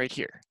recording right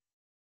here.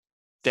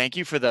 Thank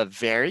you for the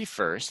very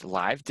first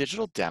live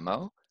digital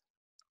demo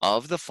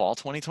of the fall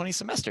 2020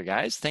 semester,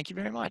 guys. Thank you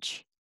very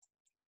much.